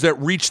of games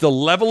that reach the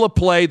level of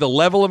play, the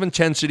level of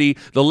intensity,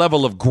 the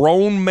level of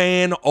grown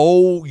man,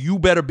 oh, you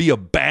better be a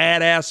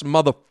badass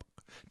mother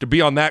to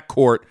be on that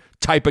court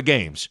type of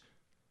games.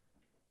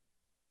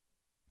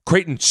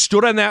 Creighton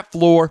stood on that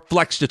floor,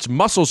 flexed its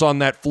muscles on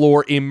that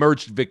floor,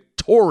 emerged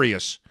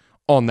victorious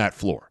on that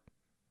floor.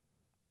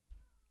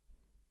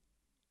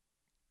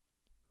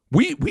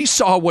 We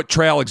saw what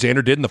Trey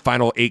Alexander did in the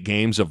final 8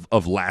 games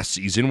of last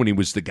season when he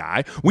was the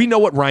guy. We know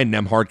what Ryan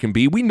Nembhard can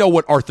be. We know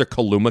what Arthur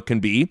Kaluma can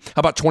be. How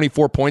about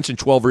 24 points and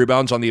 12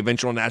 rebounds on the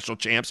eventual national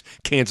champs,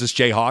 Kansas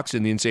Jayhawks,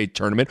 in the NCAA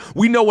tournament?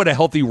 We know what a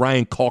healthy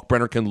Ryan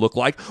Kalkbrenner can look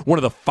like, one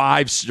of the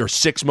 5 or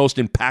 6 most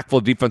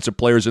impactful defensive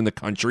players in the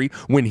country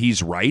when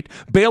he's right.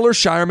 Baylor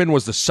Scheierman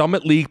was the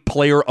Summit League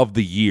Player of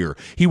the Year.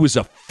 He was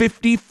a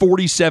 50,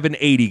 47,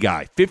 80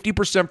 guy.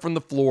 50% from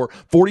the floor,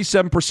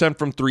 47%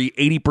 from 3,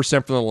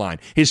 80% from the line.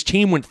 His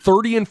team went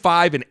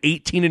 30-5 and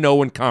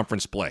 18-0 in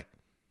conference play.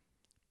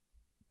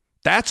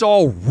 That's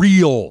all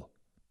real.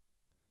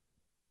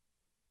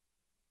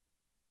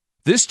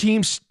 This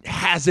team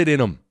has it in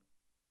them.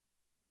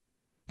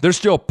 There's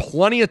still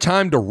plenty of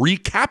time to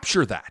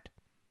recapture that.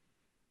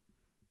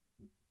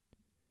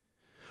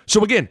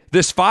 So again,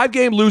 this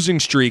 5-game losing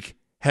streak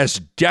has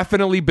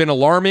definitely been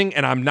alarming,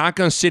 and I'm not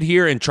going to sit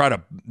here and try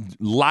to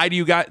lie to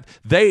you guys.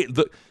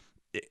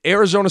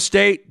 Arizona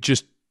State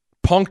just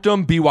punked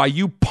them.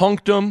 BYU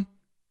punked them.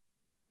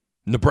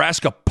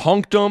 Nebraska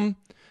punked them.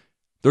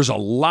 There's a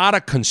lot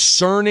of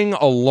concerning,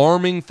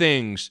 alarming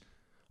things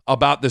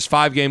about this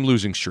 5-game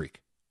losing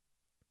streak.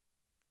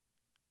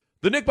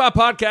 The Nick Bob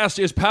Podcast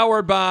is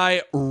powered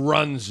by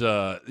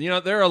Runza. You know,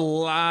 there are a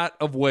lot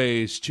of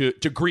ways to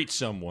greet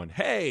someone.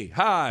 Hey,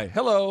 hi,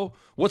 hello,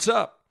 what's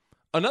up?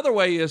 Another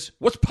way is,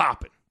 what's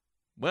poppin'?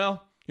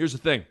 Well, here's the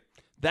thing.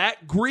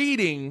 That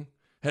greeting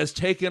has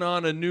taken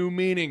on a new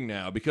meaning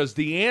now, because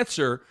the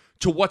answer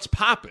to what's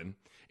poppin'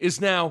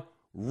 is now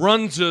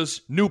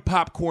Runza's new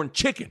popcorn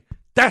chicken.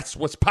 That's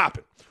what's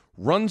poppin'.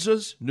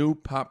 Runza's new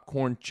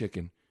popcorn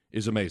chicken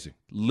is amazing.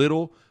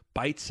 Little,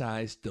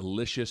 bite-sized,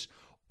 delicious,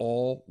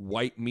 all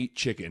white meat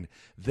chicken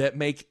that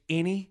make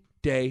any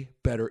day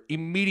better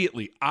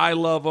immediately. I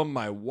love them.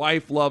 My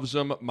wife loves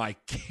them. My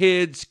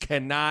kids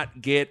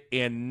cannot get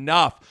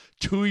enough.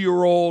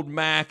 2-year-old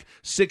Mac,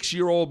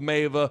 6-year-old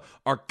Mava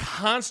are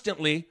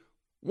constantly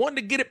wanting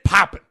to get it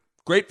popping.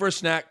 Great for a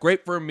snack,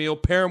 great for a meal.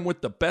 Pair them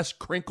with the best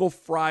crinkle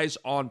fries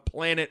on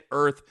planet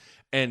Earth,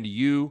 and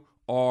you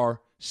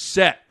are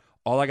set.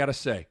 All I got to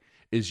say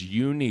is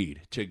you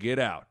need to get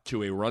out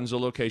to a Runza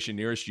location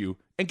nearest you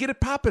and get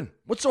it popping.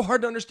 What's so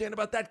hard to understand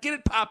about that? Get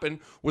it popping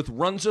with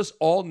Runza's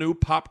all-new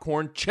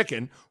popcorn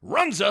chicken.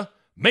 Runza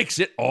makes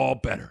it all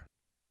better.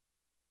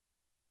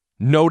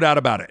 No doubt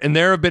about it. And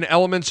there have been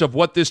elements of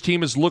what this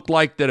team has looked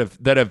like that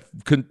have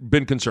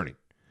been concerning.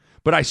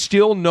 But I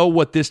still know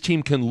what this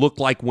team can look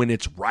like when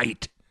it's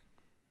right.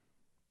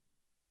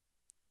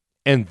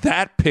 And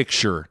that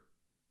picture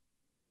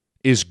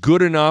is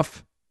good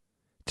enough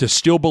to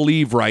still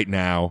believe right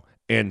now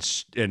and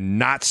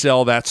not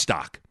sell that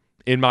stock,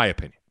 in my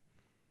opinion.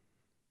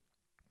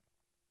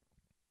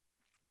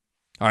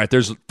 All right,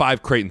 there's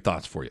 5 Creighton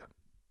thoughts for you.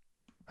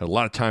 Had a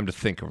lot of time to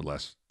think over the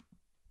last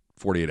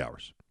 48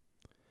 hours.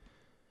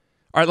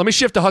 All right, let me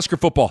shift to Husker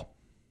football.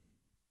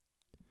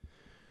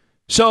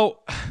 So,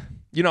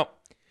 you know,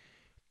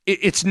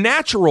 it's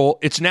natural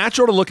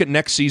to look at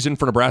next season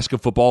for Nebraska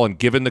football, and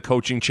given the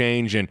coaching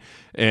change and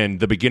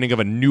the beginning of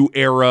a new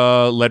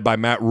era led by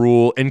Matt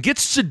Rule, and get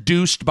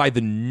seduced by the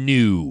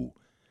new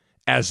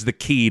as the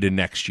key to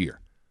next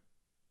year.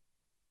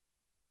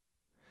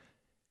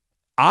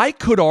 I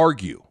could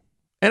argue,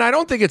 and I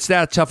don't think it's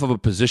that tough of a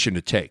position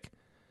to take,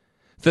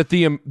 that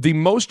the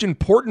most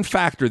important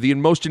factor, the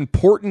most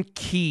important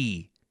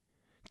key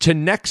to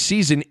next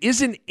season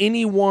isn't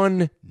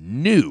anyone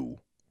new.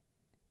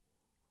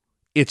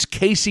 It's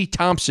Casey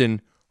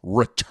Thompson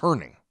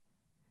returning.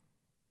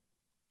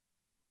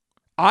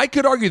 I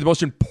could argue the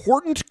most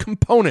important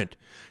component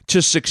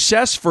to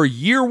success for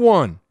year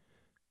one,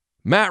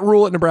 Matt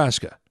Rule at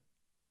Nebraska.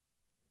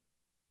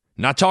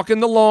 Not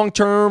talking the long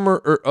term or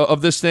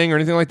of this thing or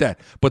anything like that,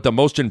 but the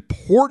most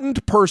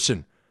important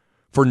person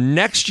for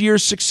next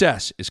year's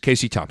success is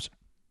Casey Thompson.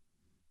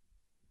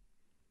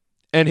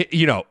 And,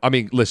 you know, I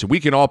mean, listen, we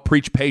can all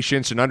preach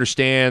patience and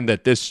understand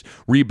that this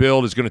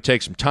rebuild is going to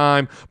take some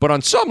time, but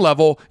on some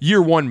level,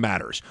 year one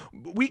matters.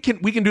 We can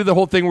do the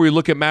whole thing where we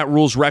look at Matt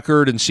Rule's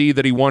record and see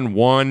that he won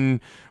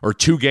 1 or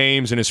 2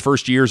 games in his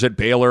first years at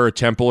Baylor or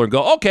Temple and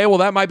go, okay, well,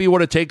 that might be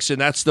what it takes,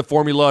 and that's the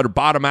formula to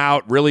bottom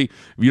out, really,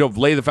 you know,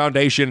 lay the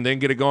foundation and then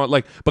get it going.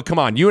 But come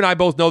on, you and I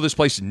both know this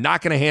place is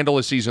not going to handle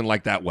a season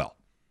like that well.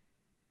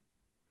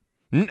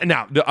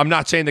 Now, I'm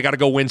not saying they got to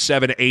go win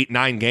 7, 8,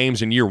 9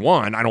 games in year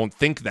one. I don't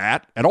think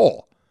that at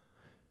all.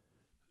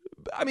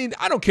 I mean,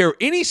 I don't care.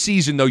 Any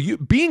season, though,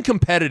 being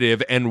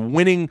competitive and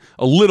winning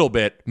a little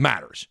bit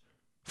matters.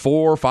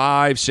 4,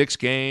 5, 6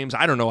 games.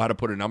 I don't know how to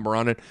put a number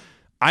on it.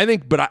 I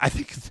think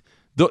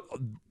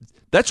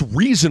that's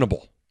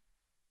reasonable.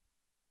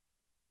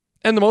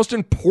 And the most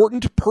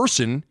important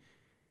person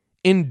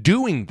in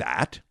doing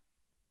that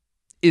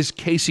is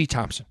Casey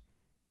Thompson.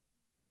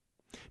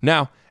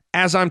 Now,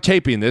 as I'm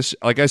taping this,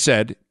 like I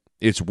said,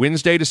 it's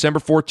Wednesday, December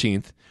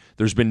 14th.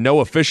 There's been no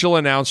official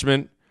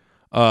announcement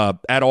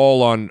at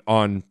all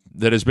on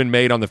that has been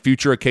made on the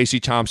future of Casey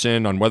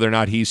Thompson, on whether or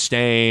not he's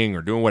staying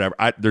or doing whatever.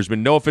 There's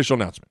been no official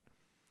announcement.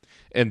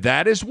 And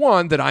that is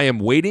one that I am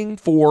waiting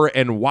for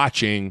and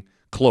watching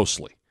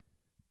closely.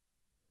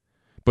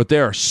 But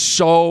there are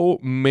so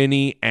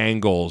many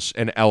angles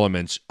and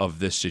elements of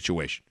this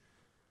situation.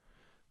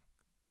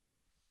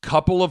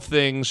 Couple of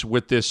things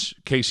with this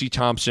Casey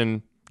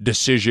Thompson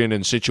decision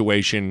and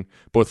situation,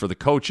 both for the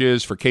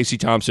coaches, for Casey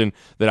Thompson,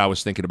 that I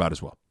was thinking about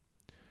as well.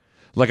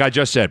 Like I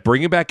just said,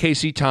 bringing back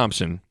Casey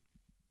Thompson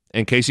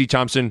and Casey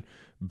Thompson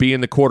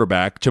being the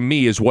quarterback, to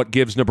me, is what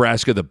gives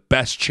Nebraska the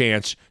best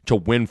chance to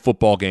win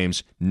football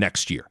games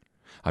next year.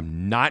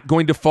 I'm not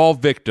going to fall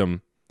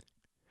victim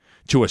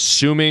to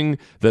assuming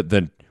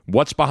that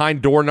what's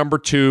behind door number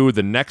 2,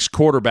 the next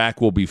quarterback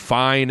will be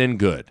fine and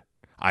good.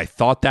 I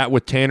thought that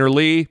with Tanner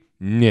Lee.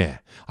 Nah.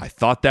 I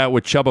thought that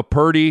with Chubba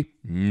Purdy.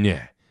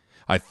 Nah.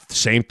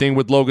 Same thing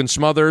with Logan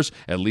Smothers,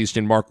 at least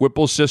in Mark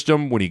Whipple's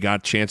system. When he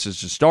got chances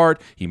to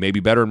start, he may be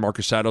better in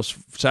Marcus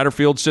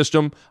Satterfield's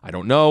system. I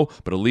don't know,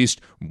 but at least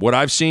what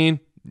I've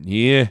seen,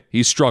 yeah,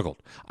 he's struggled.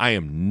 I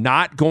am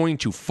not going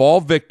to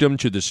fall victim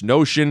to this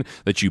notion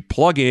that you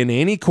plug in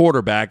any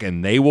quarterback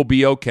and they will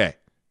be okay.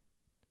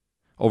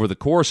 Over the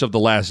course of the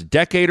last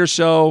decade or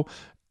so,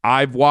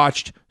 I've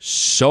watched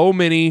so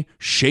many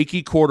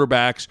shaky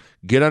quarterbacks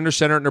get under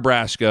center at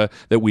Nebraska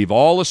that we've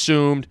all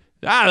assumed,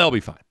 they'll be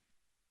fine.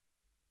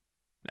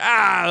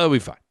 They'll be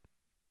fine.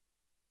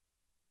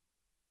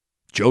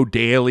 Joe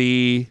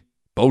Daly,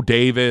 Bo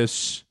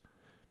Davis,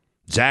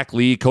 Zach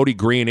Lee, Cody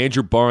Green,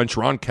 Andrew Bunch,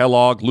 Ron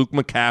Kellogg, Luke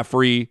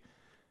McCaffrey,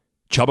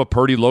 Chubba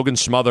Purdy, Logan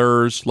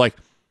Smothers, like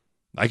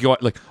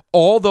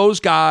all those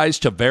guys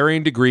to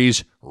varying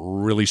degrees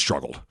really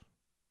struggled.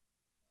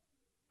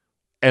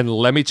 And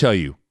let me tell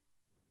you,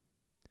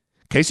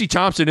 Casey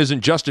Thompson isn't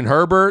Justin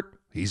Herbert.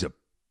 He's a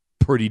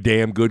pretty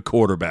damn good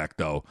quarterback,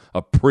 though.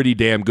 A pretty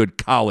damn good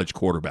college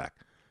quarterback.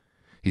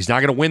 He's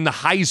not going to win the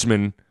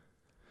Heisman,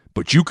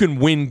 but you can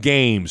win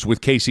games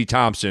with Casey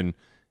Thompson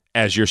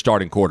as your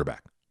starting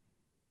quarterback.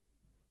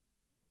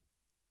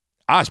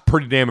 I was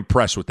pretty damn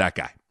impressed with that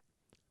guy.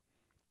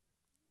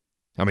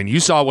 I mean, you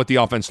saw what the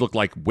offense looked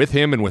like with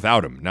him and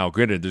without him. Now,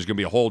 granted, there's going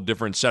to be a whole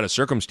different set of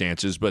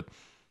circumstances, but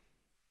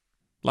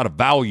a lot of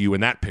value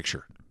in that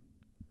picture.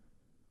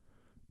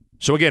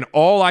 So again,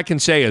 all I can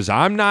say is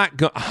I'm not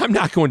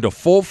going to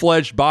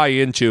full-fledged buy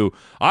into,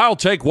 I'll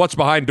take what's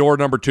behind door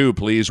number 2,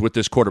 please, with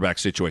this quarterback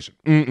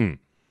situation.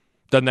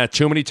 Done that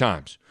too many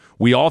times.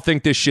 We all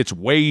think this shit's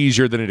way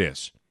easier than it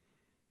is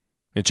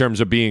in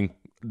terms of being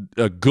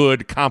a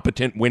good,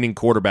 competent, winning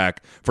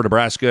quarterback for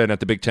Nebraska and at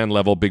the Big Ten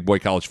level, big boy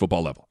college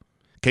football level.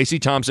 Casey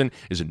Thompson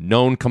is a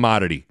known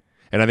commodity,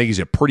 and I think he's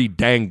a pretty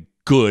dang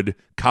good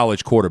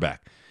college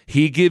quarterback.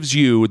 He gives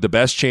you the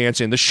best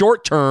chance in the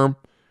short term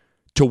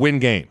to win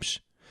games.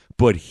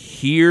 But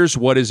here's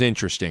what is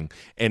interesting,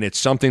 and it's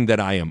something that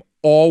I am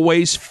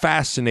always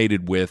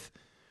fascinated with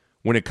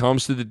when it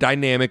comes to the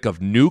dynamic of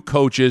new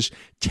coaches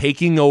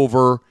taking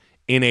over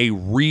in a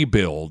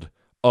rebuild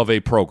of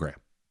a program.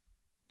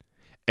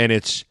 And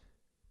it's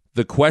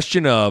the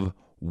question of,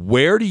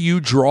 where do you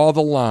draw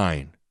the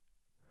line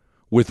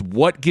with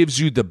what gives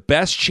you the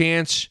best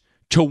chance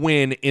to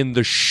win in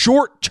the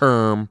short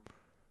term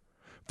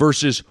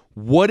versus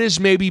what is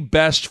maybe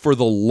best for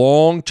the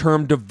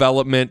long-term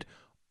development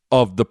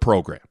of the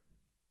program?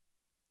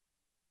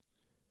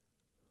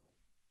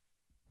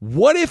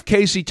 What if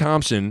Casey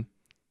Thompson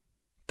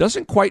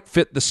doesn't quite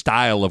fit the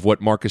style of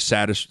what Marcus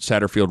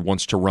Satterfield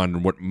wants to run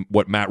and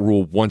what Matt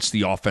Rule wants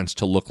the offense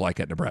to look like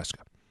at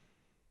Nebraska?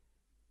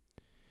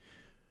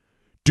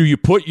 Do you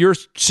put your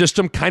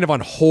system kind of on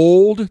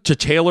hold to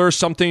tailor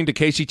something to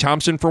Casey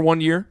Thompson for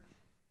 1 year?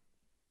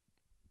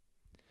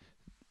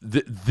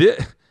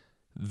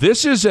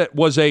 This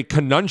was a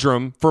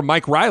conundrum for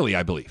Mike Riley,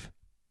 I believe.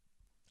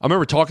 I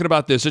remember talking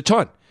about this a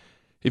ton.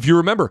 If you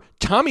remember,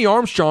 Tommy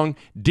Armstrong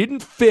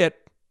didn't fit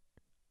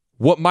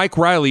what Mike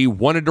Riley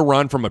wanted to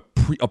run from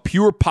a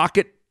pure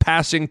pocket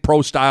passing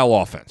pro-style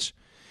offense.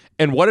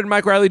 And what did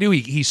Mike Riley do?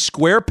 He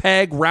square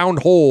peg,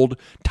 round hold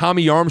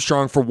Tommy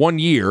Armstrong for 1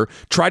 year,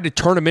 tried to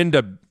turn him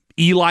into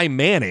Eli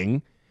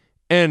Manning,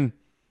 and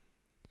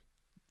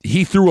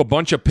he threw a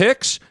bunch of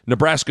picks.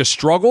 Nebraska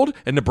struggled,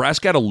 and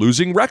Nebraska had a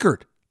losing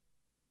record.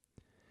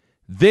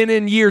 Then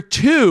in year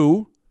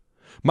 2,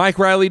 Mike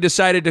Riley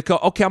decided to go,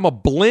 okay, I'm going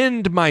to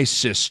blend my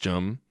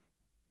system,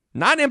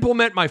 not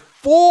implement my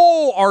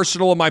full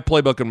arsenal of my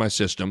playbook in my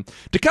system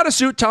to kind of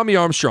suit Tommy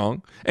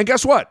Armstrong. And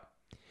guess what?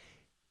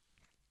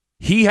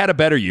 He had a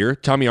better year,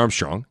 Tommy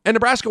Armstrong, and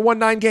Nebraska won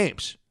 9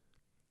 games.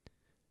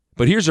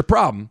 But here's the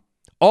problem.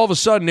 All of a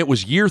sudden, it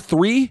was year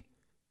 3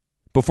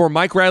 before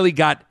Mike Riley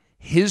got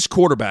his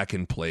quarterback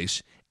in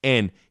place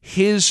and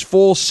his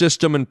full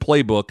system and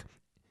playbook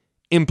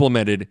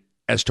implemented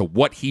as to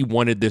what he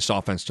wanted this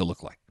offense to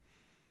look like.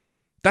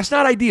 That's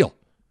not ideal.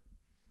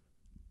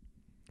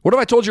 What if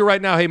I told you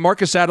right now, hey,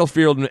 Marcus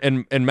Satterfield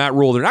and Matt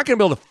Rule, they're not going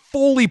to be able to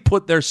fully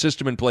put their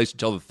system in place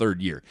until the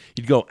 3rd year?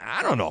 You'd go,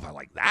 I don't know if I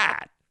like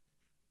that.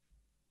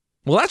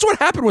 Well, that's what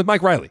happened with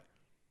Mike Riley.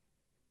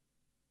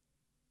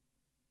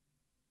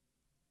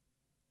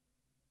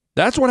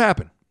 That's what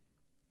happened.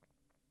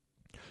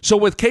 So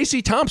with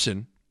Casey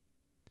Thompson,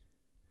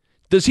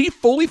 does he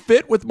fully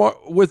fit with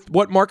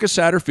what Marcus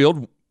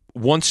Satterfield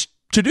wants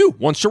to do,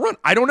 wants to run?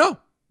 I don't know.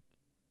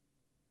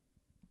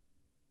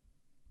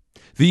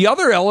 The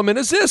other element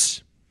is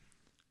this.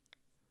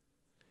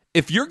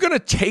 If you're going to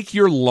take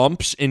your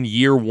lumps in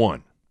year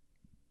one,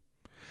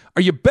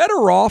 are you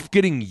better off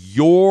getting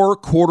your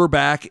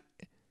quarterback,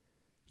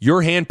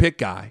 your handpicked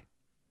guy?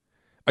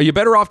 Are you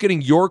better off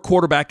getting your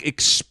quarterback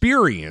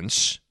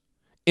experience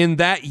in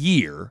that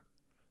year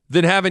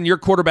than having your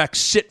quarterback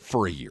sit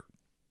for a year?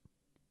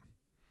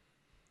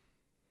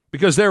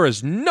 Because there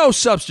is no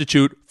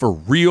substitute for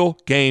real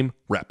game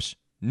reps.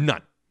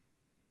 None.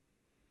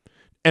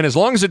 And as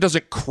long as it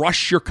doesn't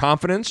crush your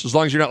confidence, as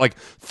long as you're not like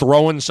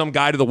throwing some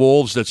guy to the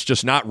wolves that's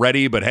just not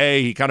ready, but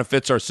hey, he kind of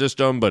fits our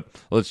system, but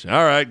all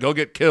right, go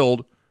get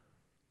killed.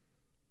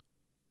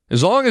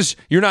 As long as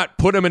you're not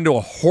putting him into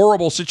a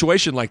horrible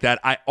situation like that,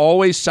 I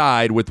always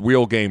side with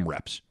real game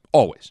reps.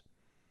 Always.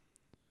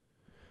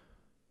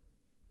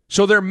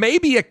 So there may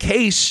be a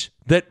case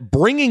that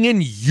bringing in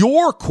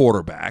your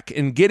quarterback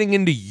and getting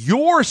into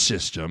your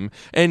system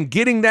and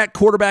getting that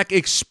quarterback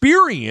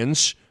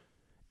experience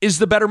is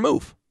the better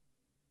move.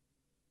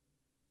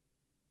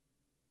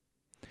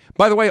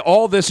 By the way,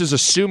 all this is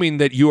assuming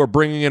that you are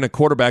bringing in a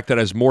quarterback that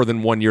has more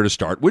than 1 year to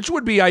start, which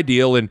would be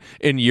ideal in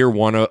year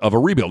one of a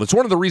rebuild. It's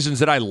one of the reasons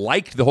that I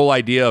liked the whole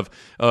idea of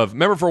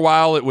remember for a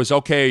while it was,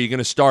 okay, are you going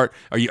to start?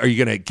 Are you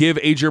going to give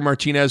Adrian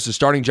Martinez the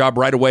starting job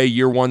right away,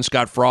 year one,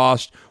 Scott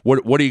Frost? What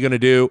are you going to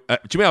do?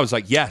 To me, I was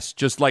like, yes,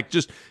 just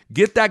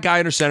get that guy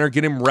under center,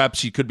 get him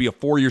reps. He could be a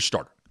 4-year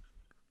starter.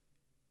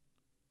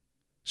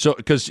 So,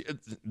 because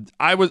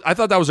I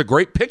thought that was a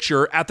great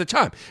picture at the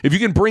time. If you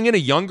can bring in a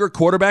younger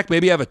quarterback,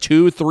 maybe have a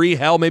 2, 3,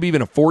 hell, maybe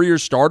even a 4-year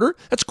starter,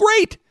 that's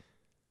great.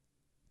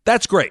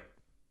 That's great.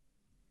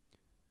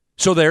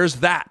 So there's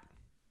that.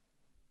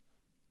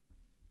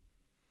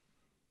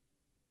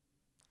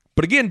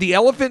 But again, the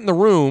elephant in the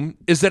room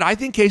is that I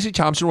think Casey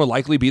Thompson will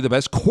likely be the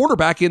best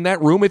quarterback in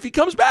that room if he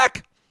comes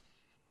back.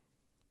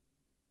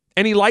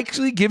 And he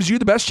likely gives you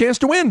the best chance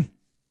to win.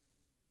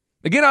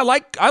 Again, I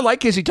like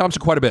Casey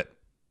Thompson quite a bit.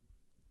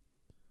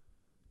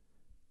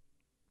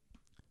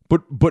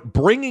 But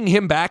bringing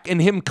him back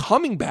and him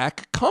coming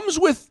back comes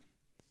with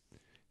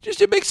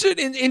it makes it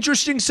an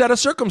interesting set of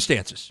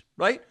circumstances,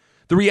 right?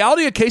 The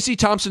reality of Casey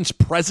Thompson's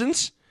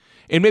presence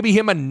and maybe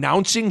him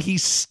announcing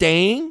he's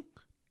staying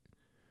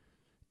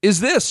is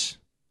this.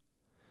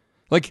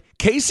 Like,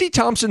 Casey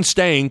Thompson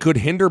staying could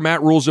hinder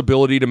Matt Rule's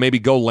ability to maybe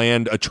go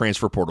land a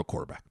transfer portal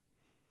quarterback.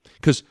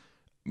 Because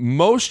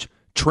most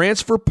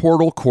transfer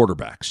portal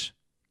quarterbacks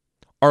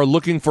are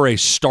looking for a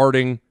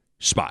starting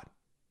spot.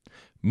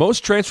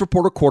 Most transfer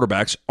portal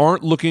quarterbacks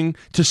aren't looking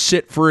to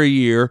sit for a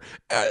year.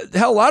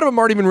 Hell, a lot of them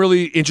aren't even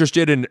really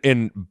interested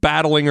in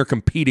battling or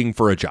competing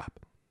for a job.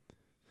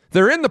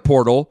 They're in the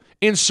portal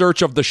in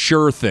search of the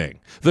sure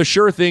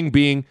thing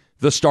being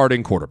the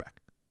starting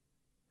quarterback.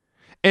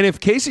 And if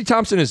Casey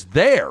Thompson is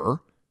there,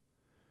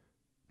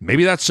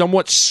 maybe that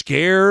somewhat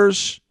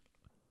scares,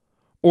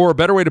 or a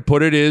better way to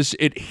put it is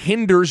it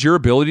hinders your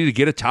ability to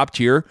get a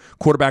top-tier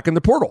quarterback in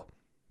the portal.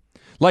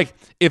 Like,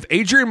 if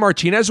Adrian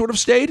Martinez would have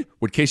stayed,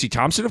 would Casey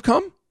Thompson have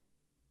come?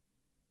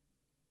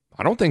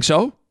 I don't think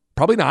so.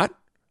 Probably not.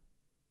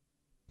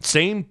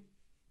 Same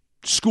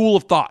school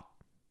of thought.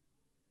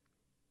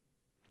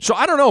 So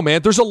I don't know,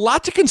 man. There's a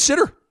lot to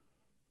consider.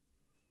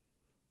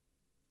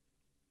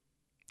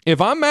 If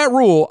I'm Matt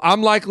Rule,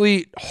 I'm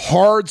likely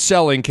hard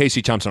selling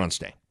Casey Thompson on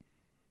staying.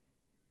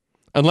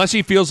 Unless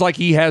he feels like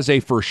he has a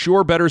for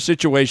sure better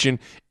situation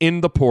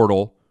in the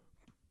portal,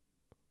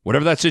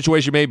 whatever that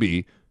situation may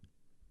be.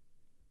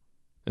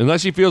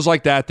 Unless he feels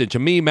like that, then to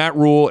me, Matt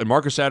Rule and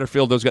Marcus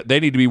Satterfield, those guys, they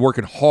need to be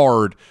working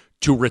hard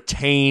to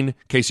retain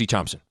Casey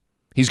Thompson.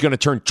 He's going to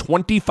turn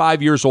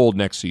 25 years old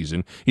next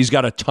season. He's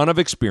got a ton of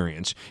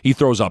experience. He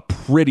throws a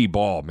pretty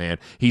ball, man.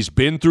 He's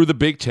been through the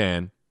Big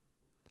Ten.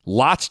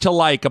 Lots to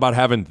like about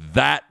having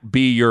that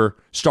be your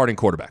starting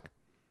quarterback.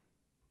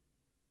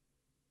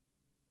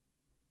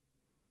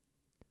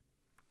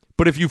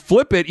 But if you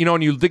flip it,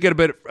 and you think a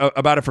bit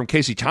about it from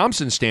Casey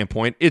Thompson's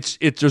standpoint,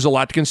 there's a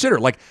lot to consider.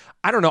 Like,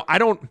 I don't know.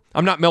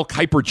 I'm not Mel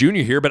Kiper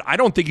Jr. here, but I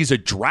don't think he's a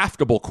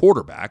draftable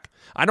quarterback.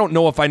 I don't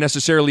know if I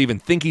necessarily even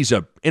think he's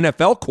an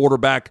NFL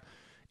quarterback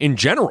in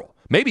general.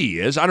 Maybe he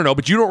is. I don't know.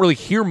 But you don't really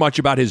hear much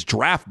about his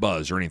draft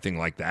buzz or anything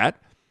like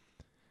that.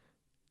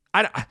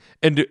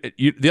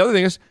 The other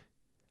thing is,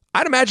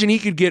 I'd imagine he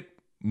could get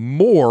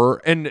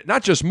more, and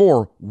not just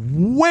more,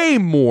 way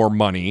more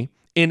money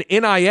in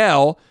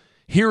NIL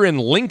here in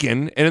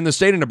Lincoln and in the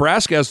state of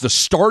Nebraska as the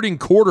starting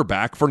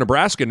quarterback for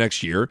Nebraska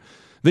next year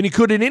than he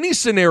could in any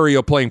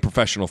scenario playing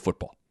professional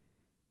football.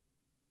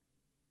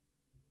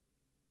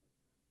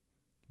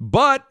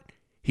 But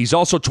he's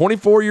also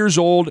 24 years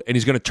old, and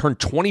he's going to turn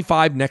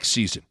 25 next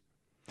season,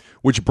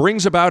 which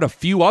brings about a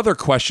few other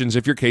questions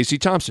if you're Casey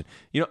Thompson.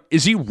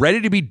 Is he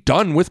ready to be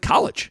done with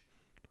college?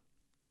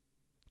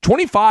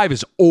 25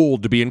 is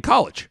old to be in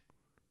college.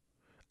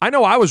 I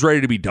know I was ready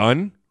to be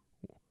done,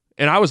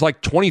 and I was like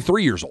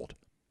 23 years old.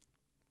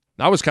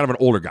 I was kind of an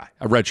older guy,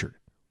 a redshirt.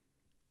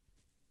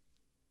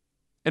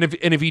 And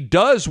if he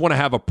does want to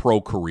have a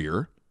pro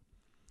career,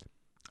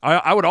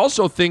 I would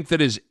also think that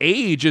his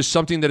age is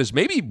something that is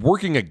maybe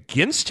working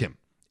against him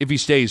if he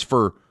stays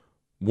for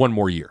one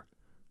more year.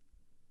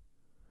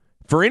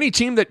 For any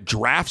team that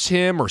drafts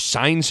him or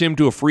signs him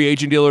to a free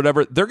agent deal or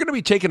whatever, they're going to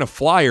be taking a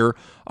flyer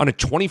on a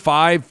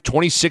 25,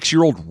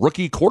 26-year-old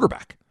rookie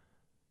quarterback.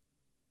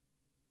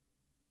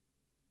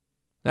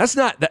 That's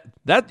not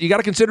that you got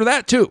to consider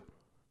that too.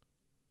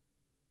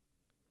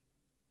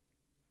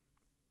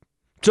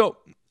 So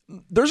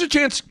there's a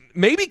chance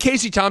maybe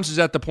Casey Thompson's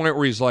at the point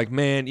where he's like,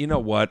 man, you know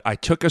what? I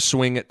took a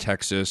swing at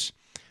Texas.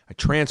 I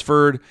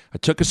transferred. I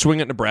took a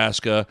swing at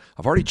Nebraska.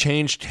 I've already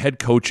changed head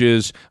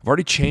coaches. I've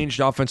already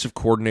changed offensive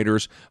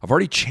coordinators. I've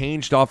already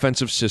changed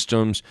offensive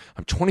systems.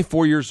 I'm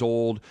 24 years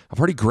old. I've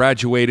already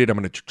graduated. I'm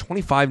going to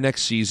 25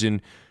 next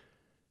season.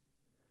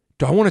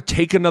 Do I want to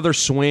take another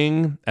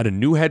swing at a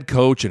new head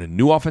coach and a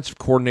new offensive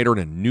coordinator and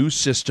a new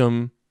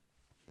system?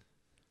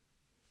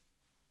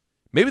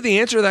 Maybe the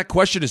answer to that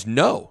question is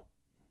no.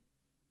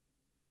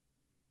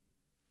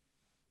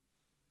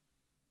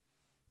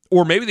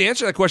 Or maybe the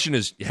answer to that question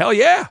is hell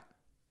yeah.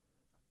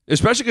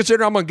 Especially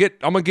considering I'm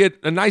gonna get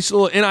a nice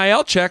little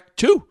NIL check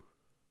too.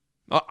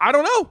 I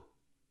don't know.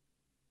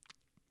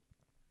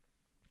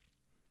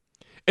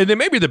 And then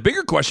maybe the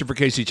bigger question for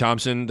Casey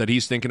Thompson that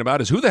he's thinking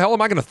about is who the hell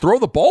am I going to throw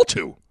the ball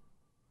to?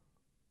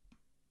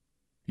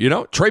 You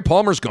know, Trey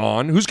Palmer's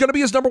gone. Who's going to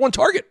be his number one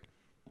target?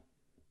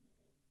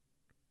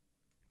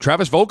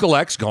 Travis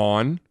Vokalek's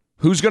gone.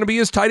 Who's going to be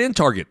his tight end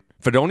target?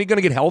 Fedoni going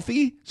to get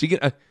healthy? Is he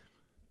get?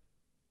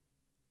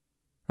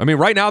 I mean,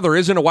 right now there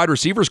isn't a wide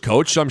receivers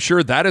coach, so I'm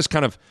sure that has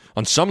kind of,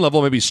 on some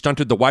level, maybe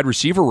stunted the wide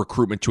receiver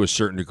recruitment to a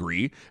certain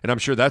degree. And I'm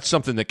sure that's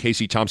something that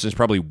Casey Thompson is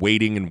probably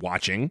waiting and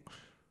watching.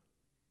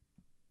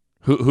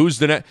 Who's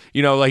the next?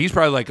 You know, like he's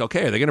probably like,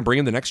 okay, are they going to bring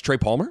in the next Trey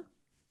Palmer?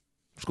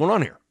 What's going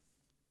on here?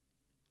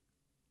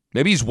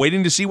 Maybe he's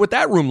waiting to see what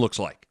that room looks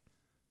like,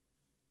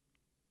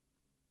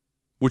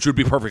 which would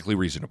be perfectly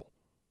reasonable.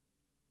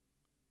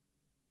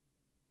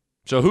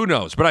 So who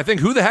knows? But I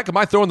think who the heck am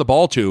I throwing the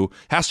ball to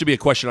has to be a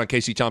question on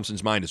Casey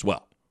Thompson's mind as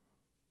well.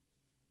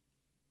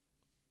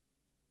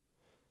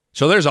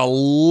 So there's a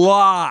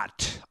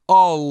lot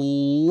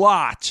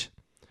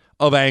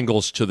of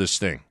angles to this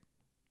thing.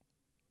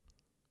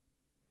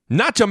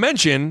 Not to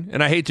mention,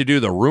 and I hate to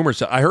do the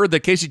rumors, I heard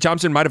that Casey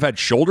Thompson might have had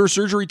shoulder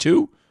surgery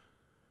too,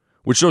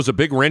 which throws a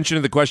big wrench into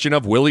the question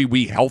of will he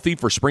be healthy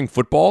for spring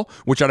football,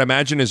 which I'd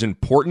imagine is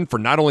important for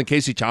not only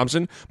Casey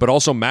Thompson, but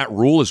also Matt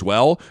Rule as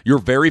well. Your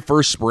very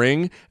first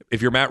spring,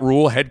 if you're Matt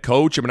Rule, head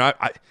coach, I mean,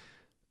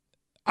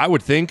 I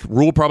would think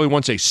Rule probably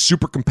wants a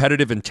super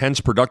competitive,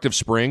 intense, productive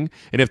spring,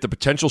 and if the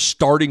potential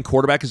starting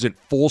quarterback is at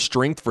full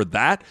strength for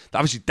that,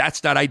 obviously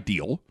that's not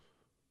ideal.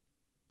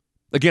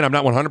 Again, I'm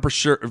not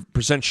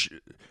 100%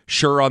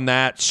 sure on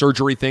that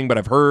surgery thing, but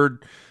I've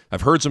heard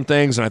some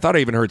things, and I thought I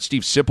even heard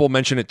Steve Sipple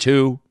mention it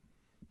too.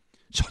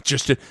 So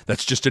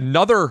that's just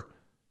another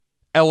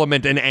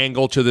element and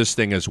angle to this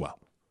thing as well.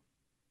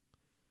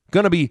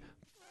 Going to be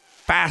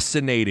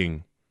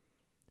fascinating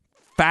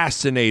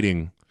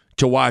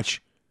to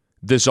watch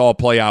this all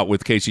play out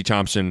with Casey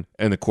Thompson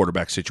and the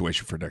quarterback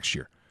situation for next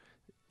year.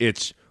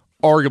 It's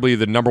arguably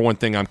the number one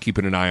thing I'm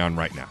keeping an eye on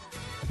right now.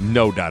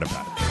 No doubt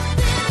about it.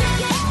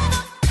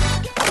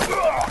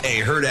 A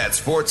Hurrdat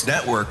Sports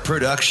Network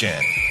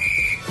production.